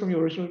digressed from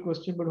your original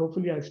question, but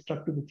hopefully I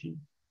stuck to the theme.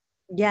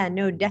 Yeah,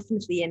 no,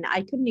 definitely. And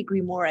I couldn't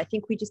agree more. I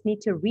think we just need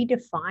to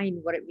redefine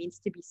what it means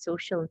to be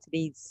social in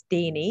today's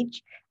day and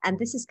age. And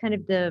this is kind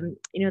of the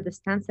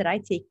stance that I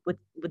take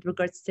with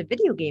regards to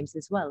video games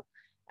as well.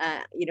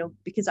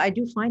 Because I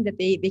do find that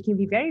they can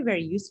be very,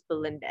 very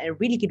useful and a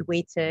really good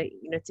way to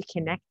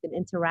connect and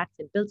interact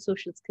and build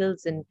social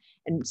skills and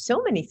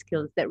so many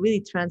skills that really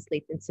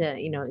translate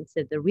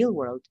into the real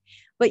world.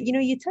 But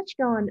you touched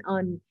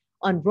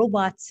on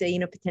robots,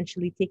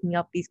 potentially taking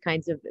up these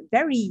kinds of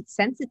very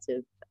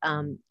sensitive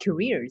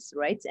careers,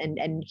 right?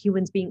 And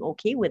humans being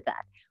okay with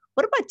that.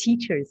 What about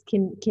teachers?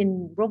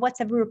 Can robots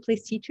ever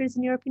replace teachers,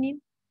 in your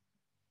opinion?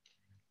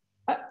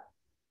 I,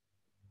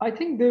 I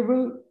think they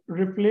will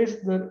replace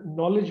the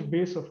knowledge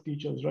base of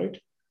teachers, right?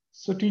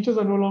 So teachers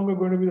are no longer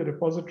going to be the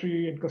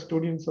repository and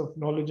custodians of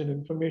knowledge and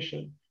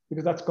information,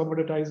 because that's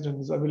commoditized and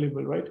is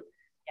available, right?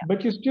 Yeah.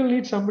 But you still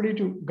need somebody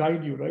to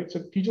guide you, right?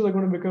 So teachers are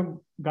going to become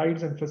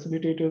guides and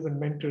facilitators and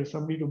mentors,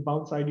 somebody to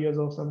bounce ideas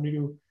off, somebody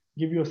to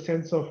give you a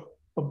sense of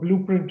a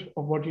blueprint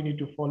of what you need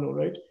to follow,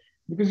 right?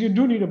 Because you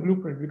do need a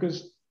blueprint,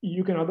 because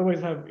you can otherwise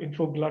have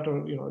info glut,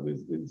 or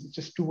there's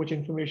just too much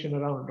information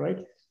around, right?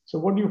 So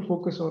what do you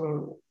focus on,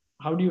 or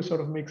how do you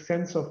sort of make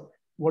sense of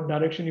what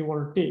direction you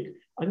want to take?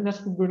 I think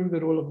that's going to be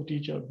the role of the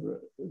teacher,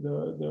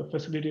 the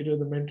facilitator,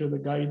 the mentor, the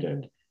guide,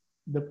 and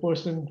the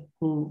person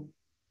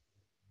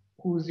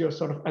who's your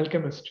sort of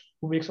alchemist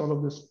who makes all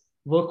of this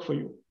work for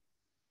you.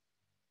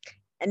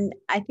 And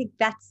I think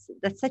that's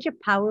such a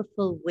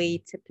powerful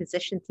way to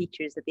position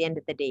teachers at the end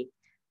of the day.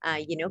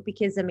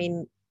 Because I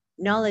mean,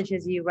 knowledge,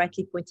 as you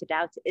rightly pointed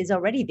out, is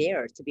already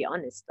there. To be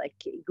honest, like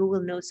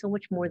Google knows so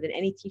much more than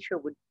any teacher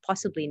would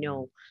possibly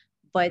know.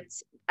 But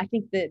I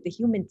think the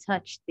human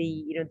touch,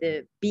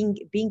 the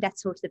being that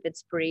source of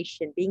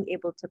inspiration, being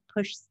able to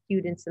push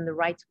students in the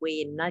right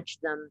way and nudge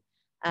them,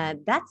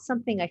 that's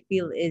something I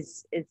feel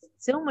is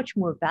so much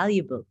more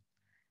valuable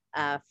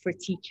for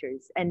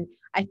teachers. And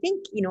I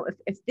think,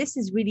 if this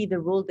is really the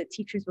role that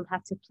teachers will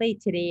have to play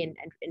today and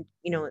in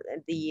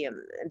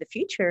the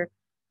future,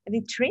 I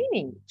think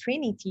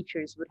training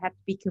teachers would have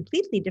to be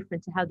completely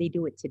different to how they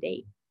do it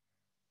today.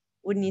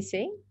 Wouldn't you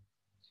say?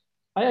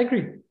 I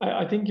agree.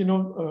 I think,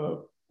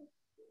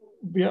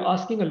 we are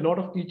asking a lot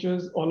of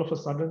teachers all of a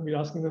sudden. We're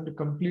asking them to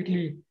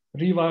completely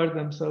rewire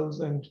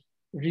themselves and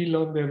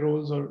relearn their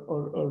roles,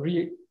 or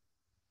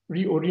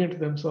reorient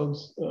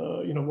themselves,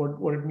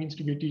 what it means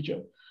to be a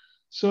teacher.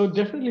 So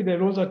definitely their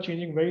roles are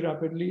changing very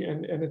rapidly,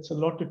 and it's a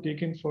lot to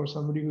take in for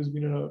somebody who's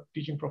been in a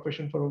teaching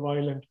profession for a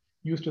while and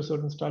used to a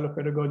certain style of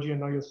pedagogy,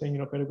 and now you're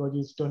saying, pedagogy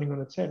is turning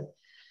on its head.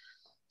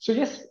 So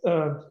yes,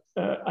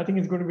 I think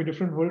it's going to be a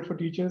different world for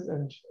teachers,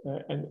 and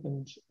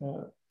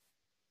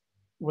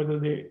whether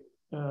they,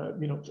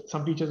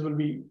 some teachers will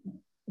be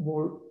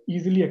more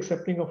easily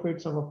accepting of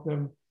it. Some of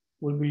them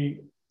will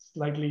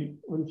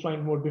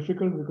find more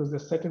difficult because they're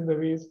set in their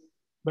ways.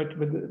 But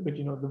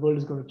the world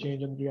is going to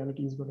change and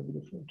reality is going to be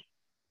different.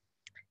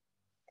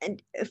 And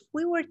if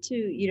we were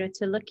to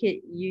look at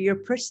your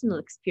personal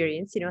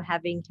experience,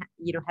 having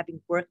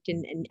worked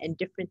in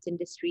different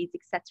industries,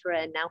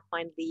 etc., and now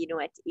finally,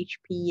 at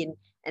HP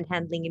and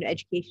handling,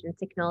 education and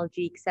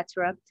technology,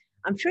 etc.,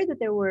 I'm sure that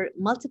there were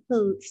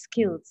multiple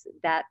skills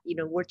that,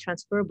 were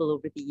transferable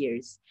over the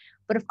years.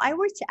 But if I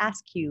were to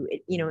ask you,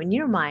 in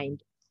your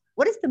mind,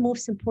 what is the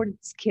most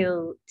important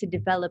skill to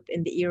develop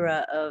in the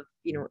era of,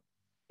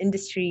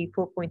 industry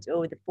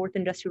 4.0, the fourth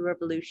industrial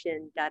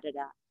revolution, da da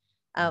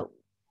da?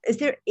 Is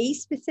there a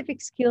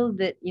specific skill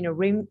that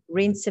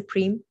reigns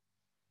supreme?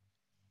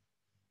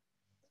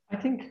 I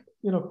think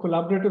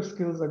collaborative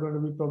skills are going to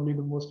be probably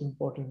the most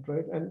important,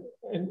 right?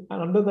 And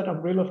under that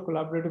umbrella of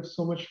collaborative,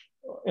 so much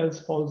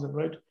else falls in,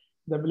 right?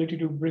 The ability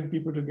to bring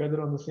people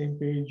together on the same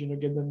page,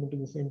 get them into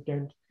the same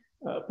tent,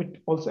 but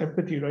also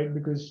empathy, right?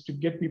 Because to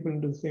get people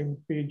into the same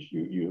page,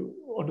 you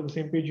onto the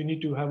same page, you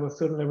need to have a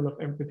certain level of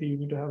empathy. You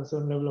need to have a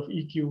certain level of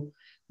EQ.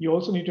 You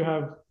also need to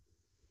have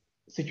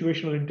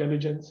situational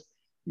intelligence.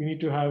 You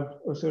need to have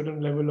a certain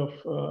level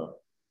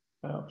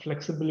of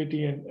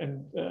flexibility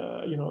and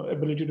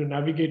ability to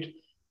navigate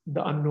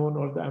the unknown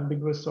or the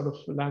ambiguous sort of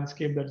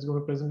landscape that is going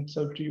to present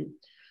itself to you.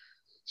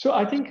 So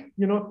I think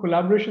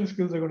collaboration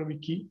skills are going to be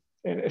key,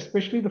 and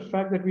especially the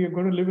fact that we are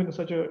going to live in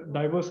such a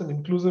diverse and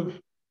inclusive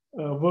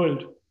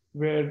world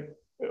where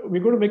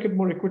we're going to make it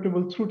more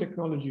equitable through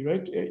technology,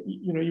 right?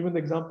 Even the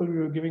example we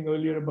were giving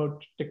earlier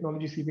about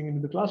technology seeping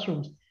into the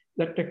classrooms,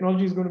 that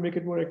technology is going to make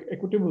it more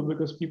equitable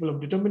because people of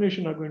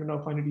determination are going to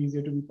now find it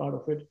easier to be part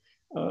of it.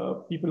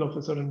 People of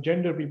a certain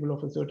gender, people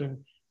of a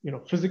certain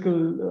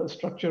physical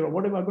structure or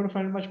whatever are going to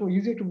find it much more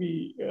easier to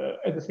be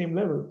at the same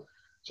level.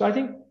 So I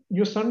think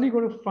you're suddenly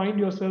going to find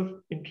yourself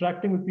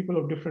interacting with people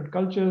of different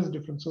cultures,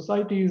 different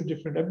societies,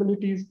 different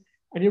abilities,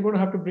 and you're going to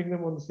have to bring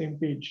them on the same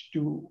page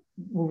to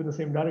move in the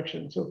same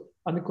direction. So,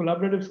 and the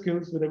collaborative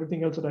skills with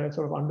everything else that I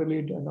sort of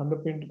underlaid and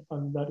underpinned,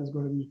 and that is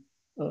going to be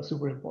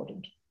super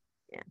important.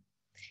 Yeah,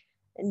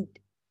 and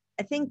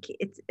I think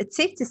it's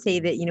safe to say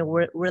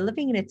that we're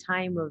living in a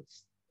time of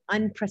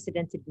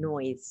unprecedented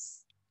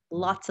noise,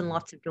 lots and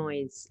lots of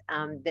noise.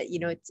 That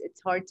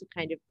it's hard to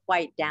kind of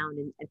quiet down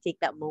and take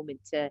that moment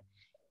to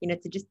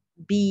just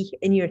be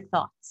in your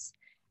thoughts.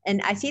 And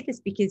I say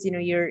this because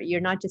you're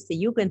not just a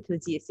yoga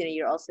enthusiast,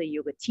 you're also a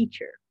yoga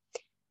teacher.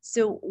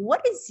 So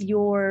what is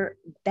your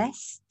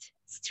best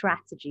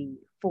strategy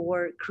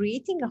for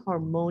creating a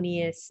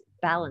harmonious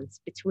balance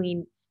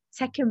between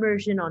tech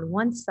immersion on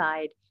one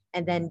side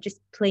and then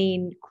just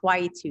plain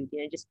quietude,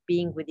 just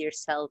being with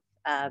yourself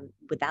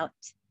without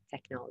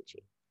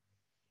technology?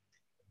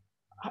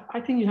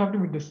 I think you have to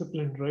be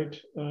disciplined, right?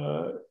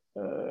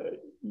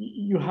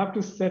 You have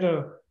to set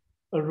a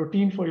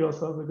routine for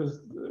yourself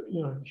because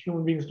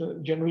human beings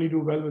generally do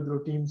well with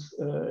routines.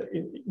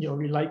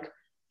 We like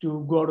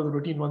to go out of the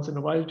routine once in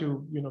a while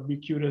to be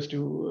curious,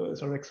 to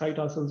sort of excite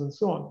ourselves and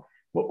so on.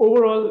 But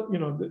overall,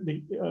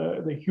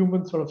 the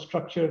human sort of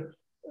structure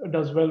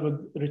does well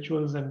with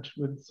rituals and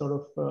with sort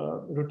of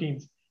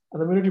routines.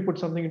 And the minute you put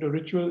something into a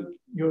ritual,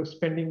 you're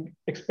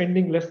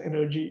expending less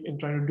energy in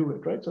trying to do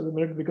it, right? So the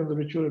minute it becomes a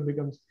ritual, it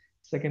becomes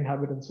second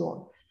habit and so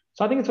on.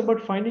 So I think it's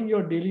about finding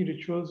your daily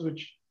rituals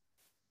which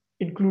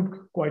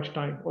include quiet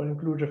time or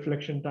include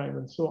reflection time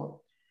and so on.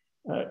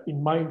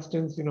 In my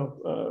instance,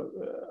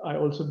 I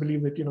also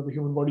believe that the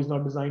human body is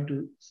not designed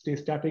to stay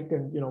static,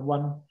 and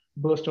one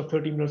burst of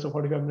 30 minutes or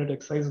 45-minute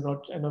exercise is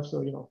not enough.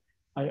 So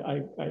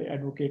I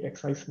advocate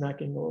exercise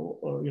snacking,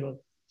 or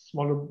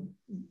smaller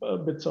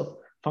bits of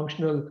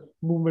functional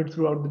movement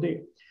throughout the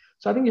day.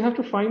 So I think you have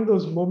to find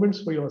those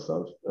moments for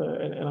yourself,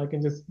 and I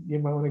can just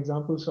give my own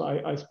example. So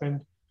I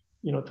spend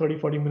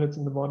 30-40 minutes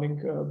in the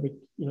morning, but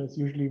it's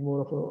usually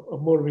more of a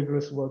more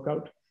vigorous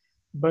workout.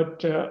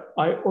 But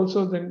I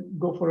also then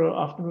go for an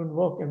afternoon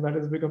walk, and that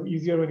has become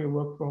easier when you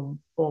work from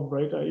home,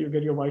 right? You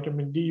get your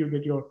vitamin D, you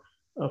get your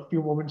a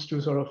few moments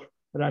to sort of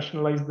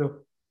rationalize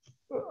the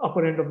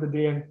upper end of the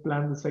day and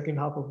plan the second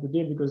half of the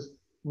day, because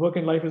work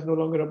and life is no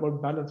longer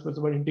about balance, but it's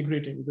about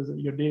integrating, because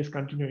your day is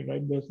continuing,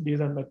 right? There's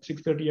days I'm at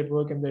 6:30 at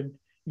work, and then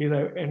days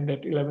I end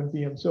at 11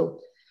 p.m. So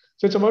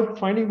it's about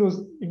finding those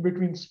in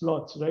between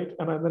slots, right?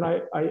 And then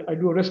I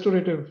do a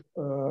restorative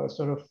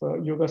sort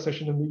of yoga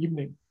session in the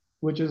evening,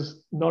 which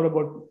is not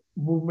about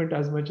movement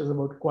as much as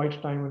about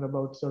quiet time and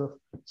about sort of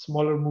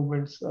smaller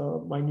movements,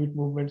 minute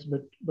movements,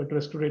 but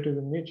restorative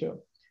in nature.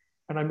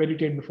 And I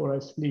meditate before I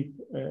sleep.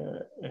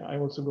 I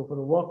also go for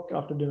a walk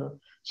after dinner.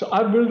 So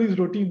I build these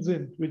routines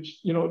in,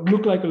 which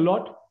look like a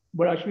lot,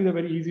 but actually they're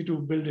very easy to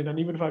build in. And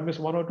even if I miss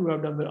one or two,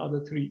 I've done the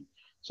other three.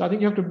 So I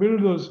think you have to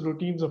build those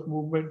routines of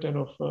movement and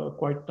of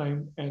quiet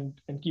time, and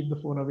keep the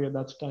phone away at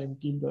that time,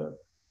 keep the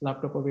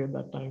laptop away at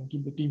that time,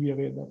 keep the TV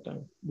away at that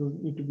time. Those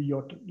need to be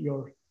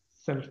your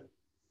self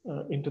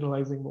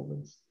internalizing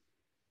moments.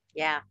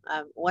 Yeah,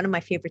 one of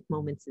my favorite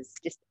moments is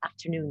just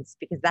afternoons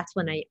because that's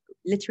when I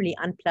literally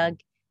unplug,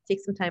 take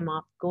some time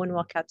off, go and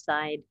walk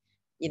outside,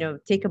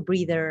 take a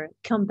breather,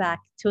 come back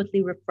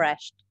totally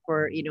refreshed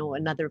for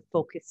another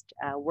focused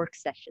work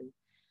session.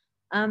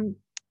 Um,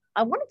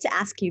 I wanted to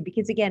ask you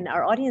because again,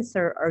 our audience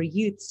are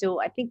youth,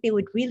 so I think they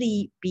would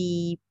really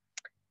be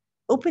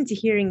open to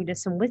hearing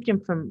some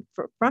wisdom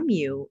from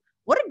you.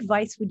 What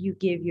advice would you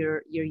give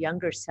your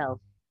younger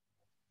self,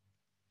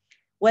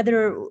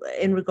 whether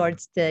in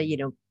regards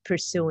to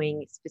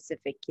pursuing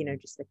specific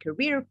just a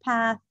career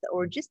path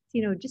or just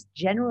just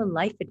general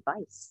life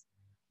advice?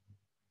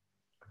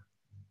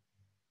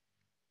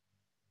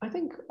 I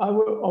think I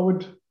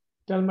would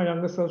tell my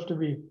younger self to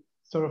be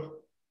sort of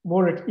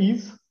more at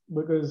ease,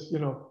 because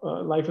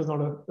life is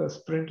not a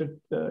sprint;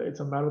 it's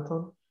a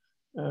marathon.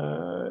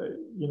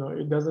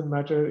 It doesn't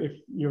matter if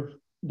you've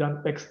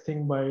done X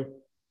thing by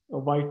a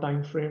Y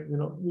time frame.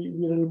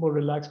 Be a little more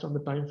relaxed on the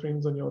time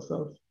frames on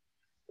yourself,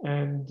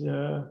 and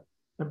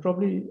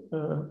probably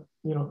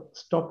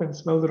stop and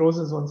smell the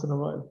roses once in a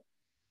while.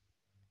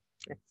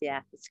 Yeah,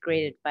 it's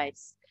great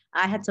advice.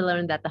 I had to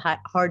learn that the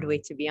hard way,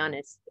 to be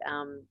honest.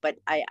 But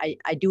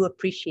I do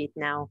appreciate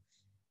now,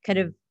 kind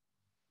of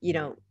you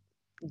know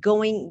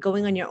going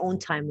on your own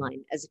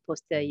timeline as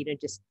opposed to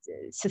just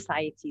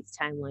society's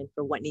timeline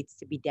for what needs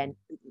to be done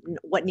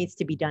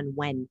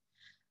when.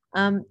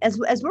 As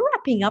we're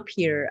wrapping up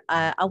here,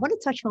 I want to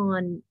touch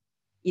on,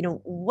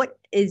 what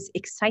is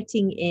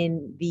exciting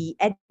in the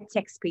ed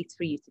tech space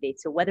for you today.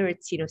 So whether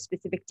it's,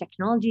 specific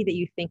technology that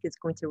you think is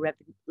going to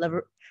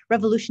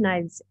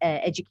revolutionize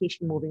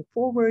education moving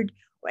forward,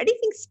 or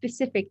anything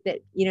specific that,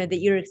 that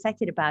you're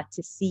excited about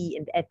to see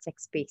in the ed tech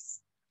space.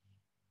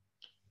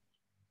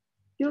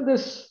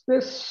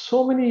 There's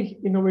so many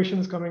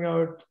innovations coming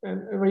out,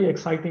 and very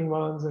exciting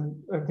ones, and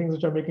things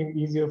which are making it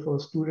easier for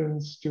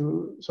students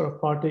to sort of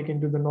partake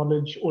into the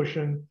knowledge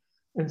ocean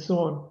and so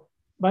on.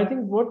 But I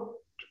think what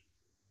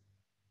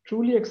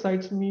truly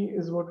excites me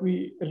is what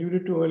we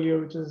alluded to earlier,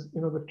 which is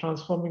the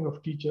transforming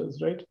of teachers,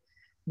 right?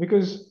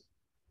 Because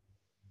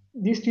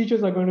these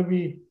teachers are going to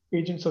be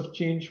agents of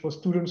change for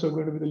students who are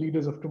going to be the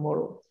leaders of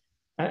tomorrow.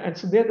 And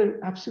so they're the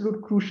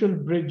absolute crucial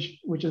bridge,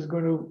 which is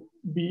going to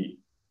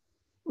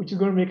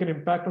make an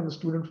impact on the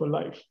student for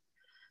life.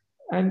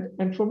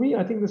 And for me,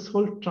 I think this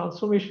whole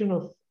transformation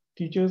of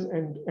teachers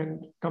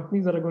and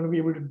companies that are going to be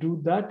able to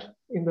do that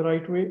in the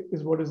right way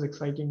is what is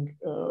exciting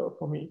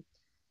for me.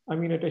 I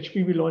mean, at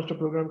HP, we launched a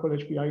program called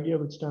HP Idea,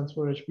 which stands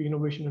for HP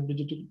Innovation and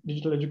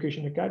Digital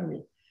Education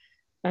Academy.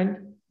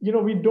 And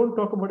we don't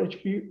talk about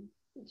HP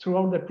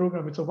throughout that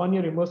program. It's a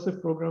one-year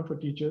immersive program for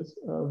teachers.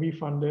 We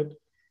fund it,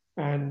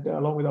 and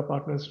along with our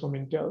partners from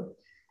Intel.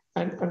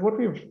 And what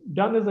we've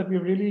done is that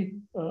we've really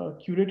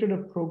curated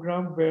a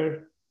program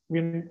where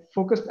we're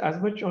focused as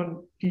much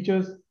on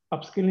teachers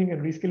upskilling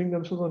and reskilling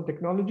themselves on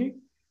technology,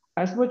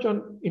 as much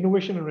on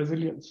innovation and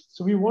resilience.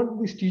 So we want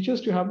these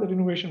teachers to have that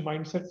innovation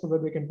mindset so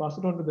that they can pass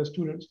it on to their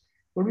students.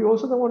 But we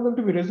also want them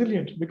to be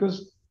resilient,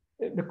 because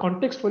the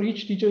context for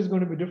each teacher is going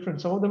to be different.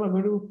 Some of them are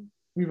going to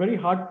be very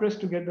hard pressed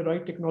to get the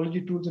right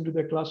technology tools into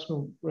their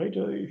classroom, right?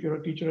 If you're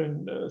a teacher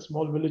in a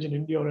small village in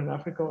India or in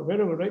Africa or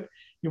wherever, right?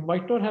 You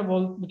might not have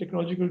all the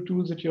technological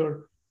tools at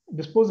your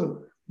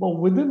disposal, but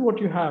within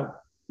what you have,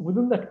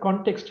 within that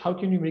context, how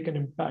can you make an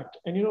impact?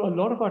 And a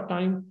lot of our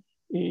time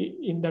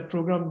in that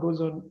program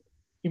goes on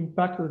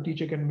impact that the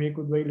teacher can make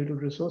with very little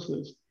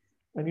resources.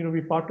 And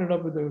we partnered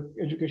up with an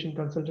education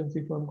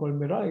consultancy firm called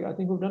Mirai. I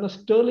think we've done a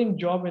sterling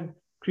job in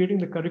creating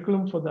the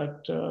curriculum for that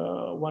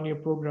one-year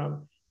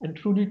program. and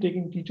truly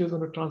taking teachers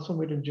on a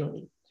transformative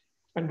journey.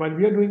 And while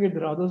we are doing it,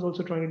 there are others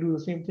also trying to do the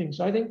same thing.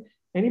 So I think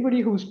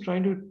anybody who's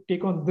trying to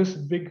take on this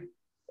big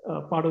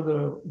part of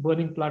the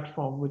burning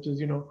platform, which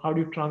is, how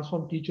do you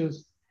transform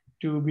teachers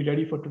to be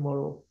ready for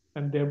tomorrow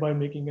and thereby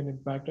making an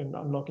impact and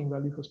unlocking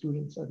value for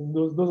students. I think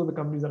those are the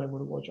companies that I'm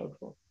going to watch out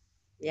for.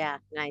 Yeah,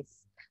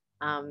 nice.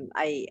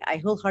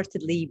 I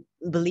wholeheartedly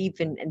believe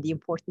in the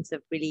importance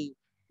of really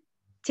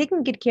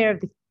taking good care of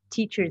the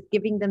teachers,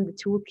 giving them the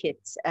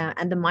toolkits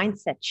and the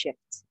mindset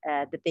shift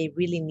that they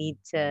really need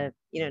to,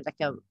 like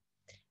an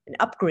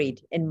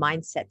upgrade in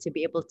mindset to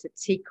be able to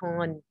take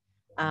on,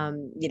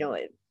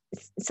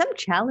 some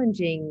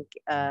challenging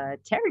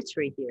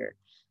territory here.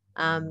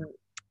 Um,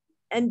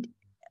 and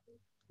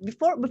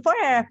before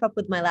I wrap up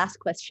with my last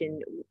question,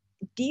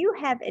 do you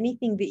have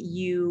anything that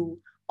you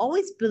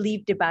always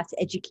believed about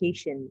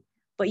education,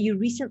 but you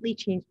recently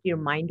changed your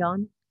mind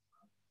on?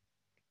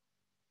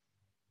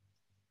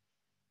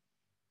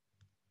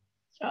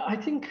 I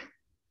think,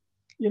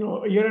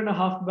 a year and a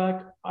half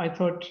back, I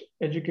thought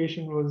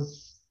education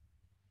was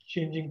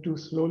changing too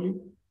slowly.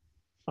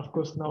 Of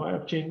course, now I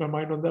have changed my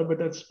mind on that, but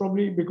that's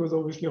probably because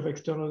obviously of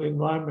external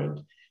environment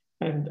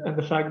and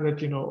the fact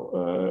that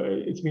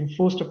it's been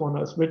forced upon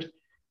us.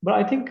 But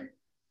I think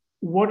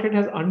what it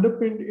has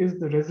underpinned is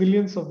the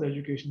resilience of the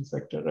education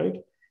sector, right?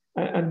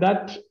 And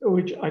that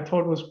which I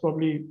thought was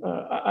probably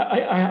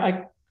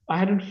I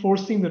hadn't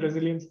foreseen the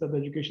resilience that the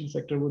education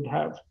sector would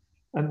have,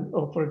 and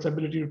for its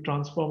ability to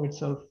transform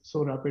itself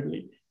so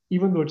rapidly,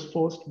 even though it's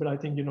forced. But I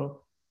think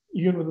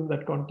even within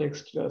that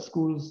context,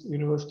 schools,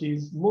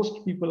 universities,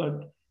 most people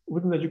are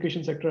within the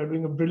education sector are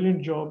doing a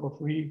brilliant job of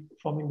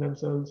reforming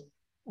themselves,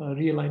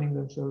 realigning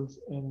themselves,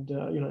 and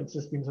it's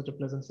just been such a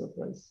pleasant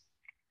surprise.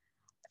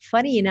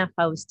 Funny enough,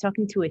 I was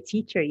talking to a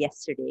teacher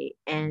yesterday,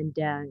 and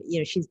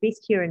she's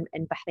based here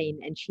in Bahrain,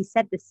 and she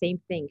said the same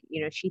thing.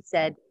 She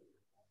said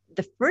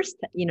the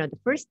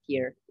first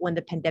year when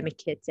the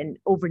pandemic hit, and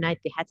overnight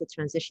they had to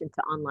transition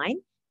to online,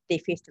 they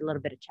faced a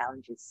little bit of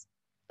challenges.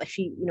 Like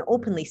she,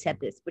 openly said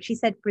this, but she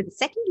said for the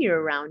second year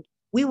around,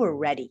 we were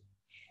ready.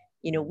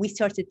 We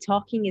started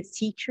talking as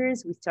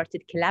teachers, we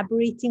started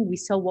collaborating, we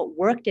saw what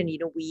worked, and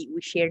we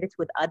shared it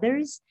with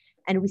others,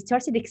 and we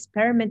started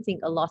experimenting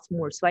a lot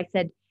more. So I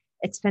said,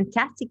 it's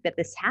fantastic that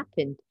this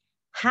happened.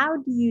 How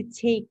do you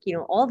take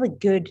all the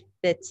good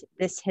that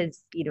this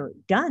has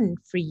done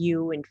for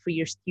you and for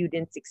your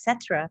students,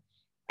 etc.,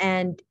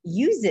 and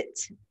use it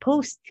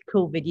post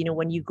COVID,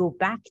 when you go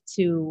back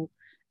to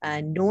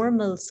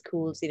normal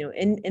schools,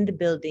 in the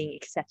building,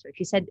 etc.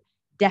 She said,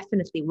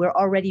 definitely, we're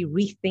already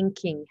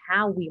rethinking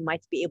how we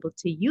might be able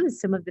to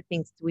use some of the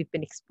things that we've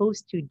been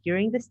exposed to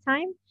during this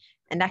time,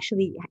 and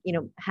actually,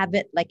 have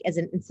it like as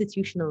an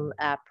institutional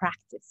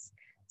practice.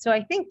 So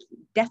I think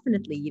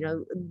definitely,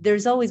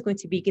 there's always going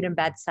to be good and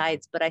bad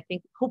sides, but I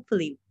think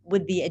hopefully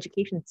with the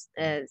education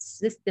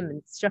system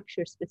and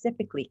structure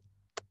specifically,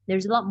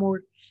 there's a lot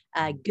more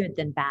good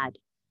than bad.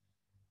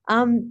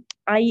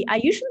 I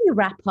usually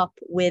wrap up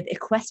with a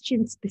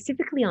question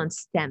specifically on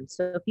STEM.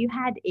 So if you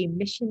had a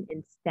mission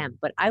in STEM,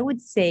 but I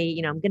would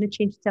say, I'm going to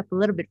change it up a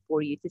little bit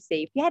for you to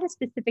say, if you had a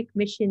specific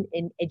mission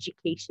in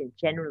education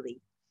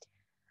generally,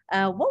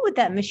 what would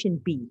that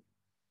mission be?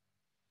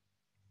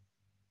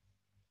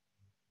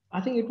 I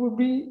think it would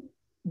be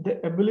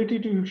the ability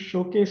to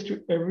showcase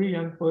to every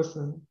young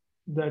person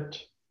that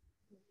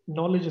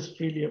knowledge is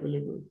freely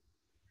available.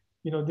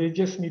 They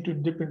just need to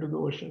dip into the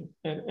ocean,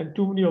 and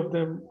too many of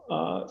them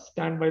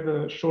stand by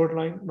the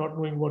shoreline not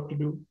knowing what to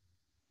do,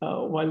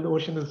 while the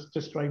ocean is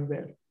just right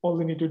there. All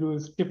they need to do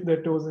is dip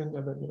their toes in,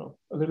 and then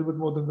a little bit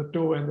more than the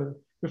toe, and then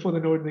before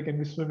they know it, they can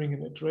be swimming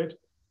in it, right?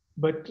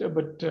 But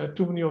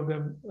too many of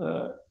them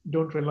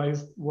don't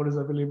realize what is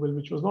available,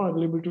 which was not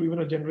available to even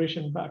a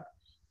generation back.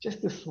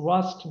 Just this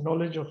vast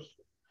knowledge of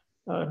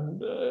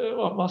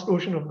a vast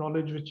ocean of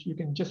knowledge, which you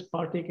can just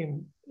partake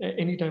in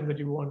any time that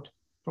you want,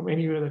 from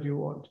anywhere that you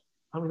want.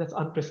 I mean, that's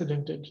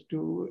unprecedented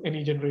to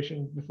any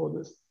generation before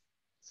this.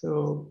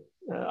 So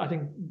I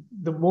think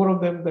the more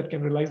of them that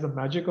can realize the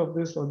magic of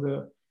this, or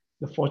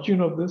the fortune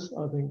of this,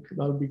 I think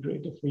that would be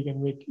great if we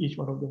can make each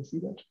one of them see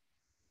that.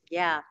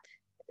 Yeah.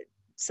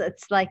 So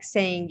it's like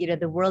saying,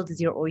 the world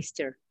is your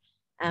oyster.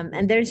 Yeah.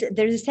 And there's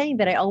a saying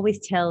that I always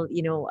tell,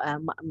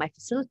 my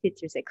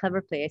facilitators at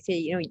Clever Play. I say,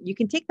 you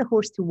can take the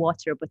horse to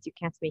water, but you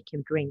can't make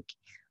him drink.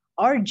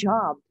 Our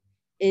job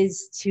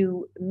is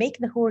to make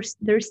the horse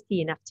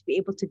thirsty enough to be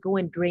able to go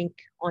and drink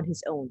on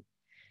his own.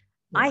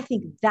 Yeah. I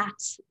think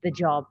that's the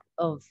job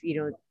of,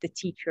 the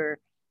teacher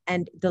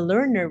and the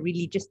learner,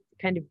 really just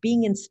kind of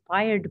being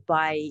inspired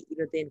by,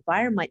 the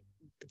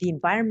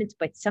environment,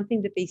 but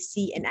something that they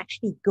see and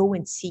actually go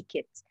and seek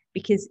it,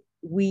 because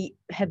we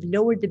have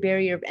lowered the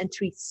barrier of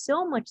entry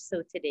so much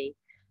so today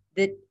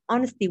that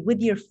honestly, with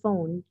your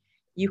phone,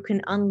 you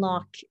can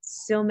unlock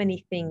so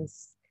many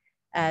things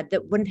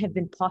that wouldn't have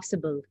been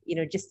possible,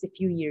 just a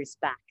few years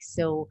back.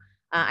 So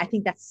I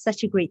think that's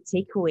such a great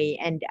takeaway.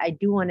 And I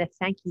do want to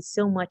thank you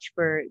so much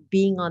for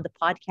being on the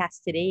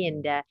podcast today.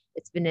 And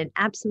it's been an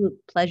absolute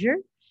pleasure.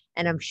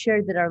 And I'm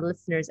sure that our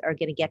listeners are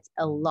going to get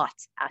a lot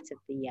out of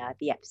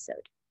the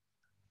episode.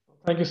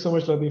 Thank you so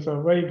much, Latifa.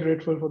 I'm very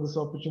grateful for this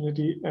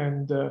opportunity,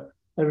 and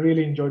I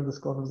really enjoyed this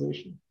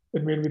conversation.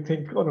 It made me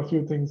think on a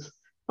few things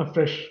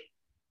afresh.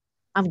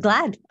 I'm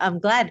glad. I'm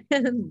glad.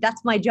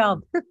 That's my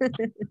job.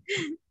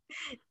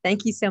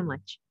 Thank you so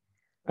much.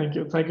 Thank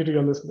you. Thank you to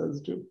your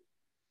listeners too.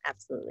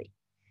 Absolutely.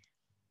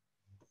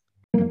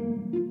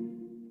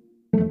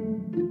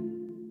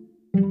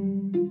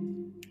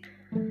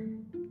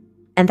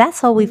 And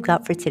that's all we've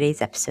got for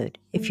today's episode.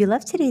 If you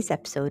love today's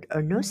episode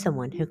or know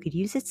someone who could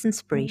use its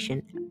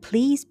inspiration,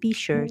 please be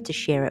sure to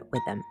share it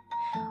with them.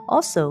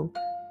 Also,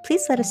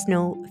 please let us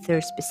know if there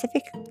are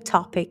specific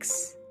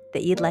topics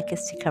that you'd like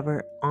us to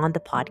cover on the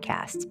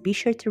podcast. Be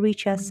sure to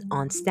reach us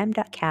on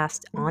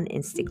stem.cast on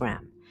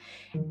Instagram.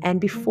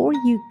 And before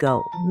you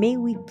go, may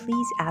we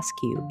please ask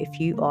you, if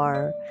you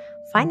are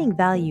finding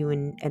value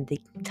in the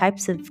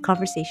types of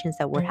conversations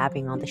that we're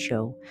having on the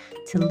show,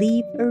 to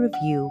leave a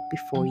review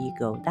before you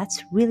go.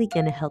 That's really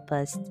going to help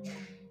us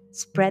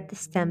spread the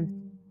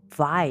STEM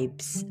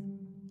vibes,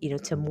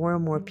 to more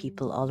and more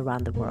people all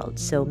around the world.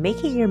 So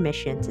make it your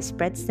mission to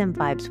spread STEM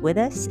vibes with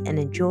us and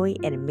enjoy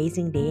an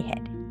amazing day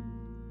ahead.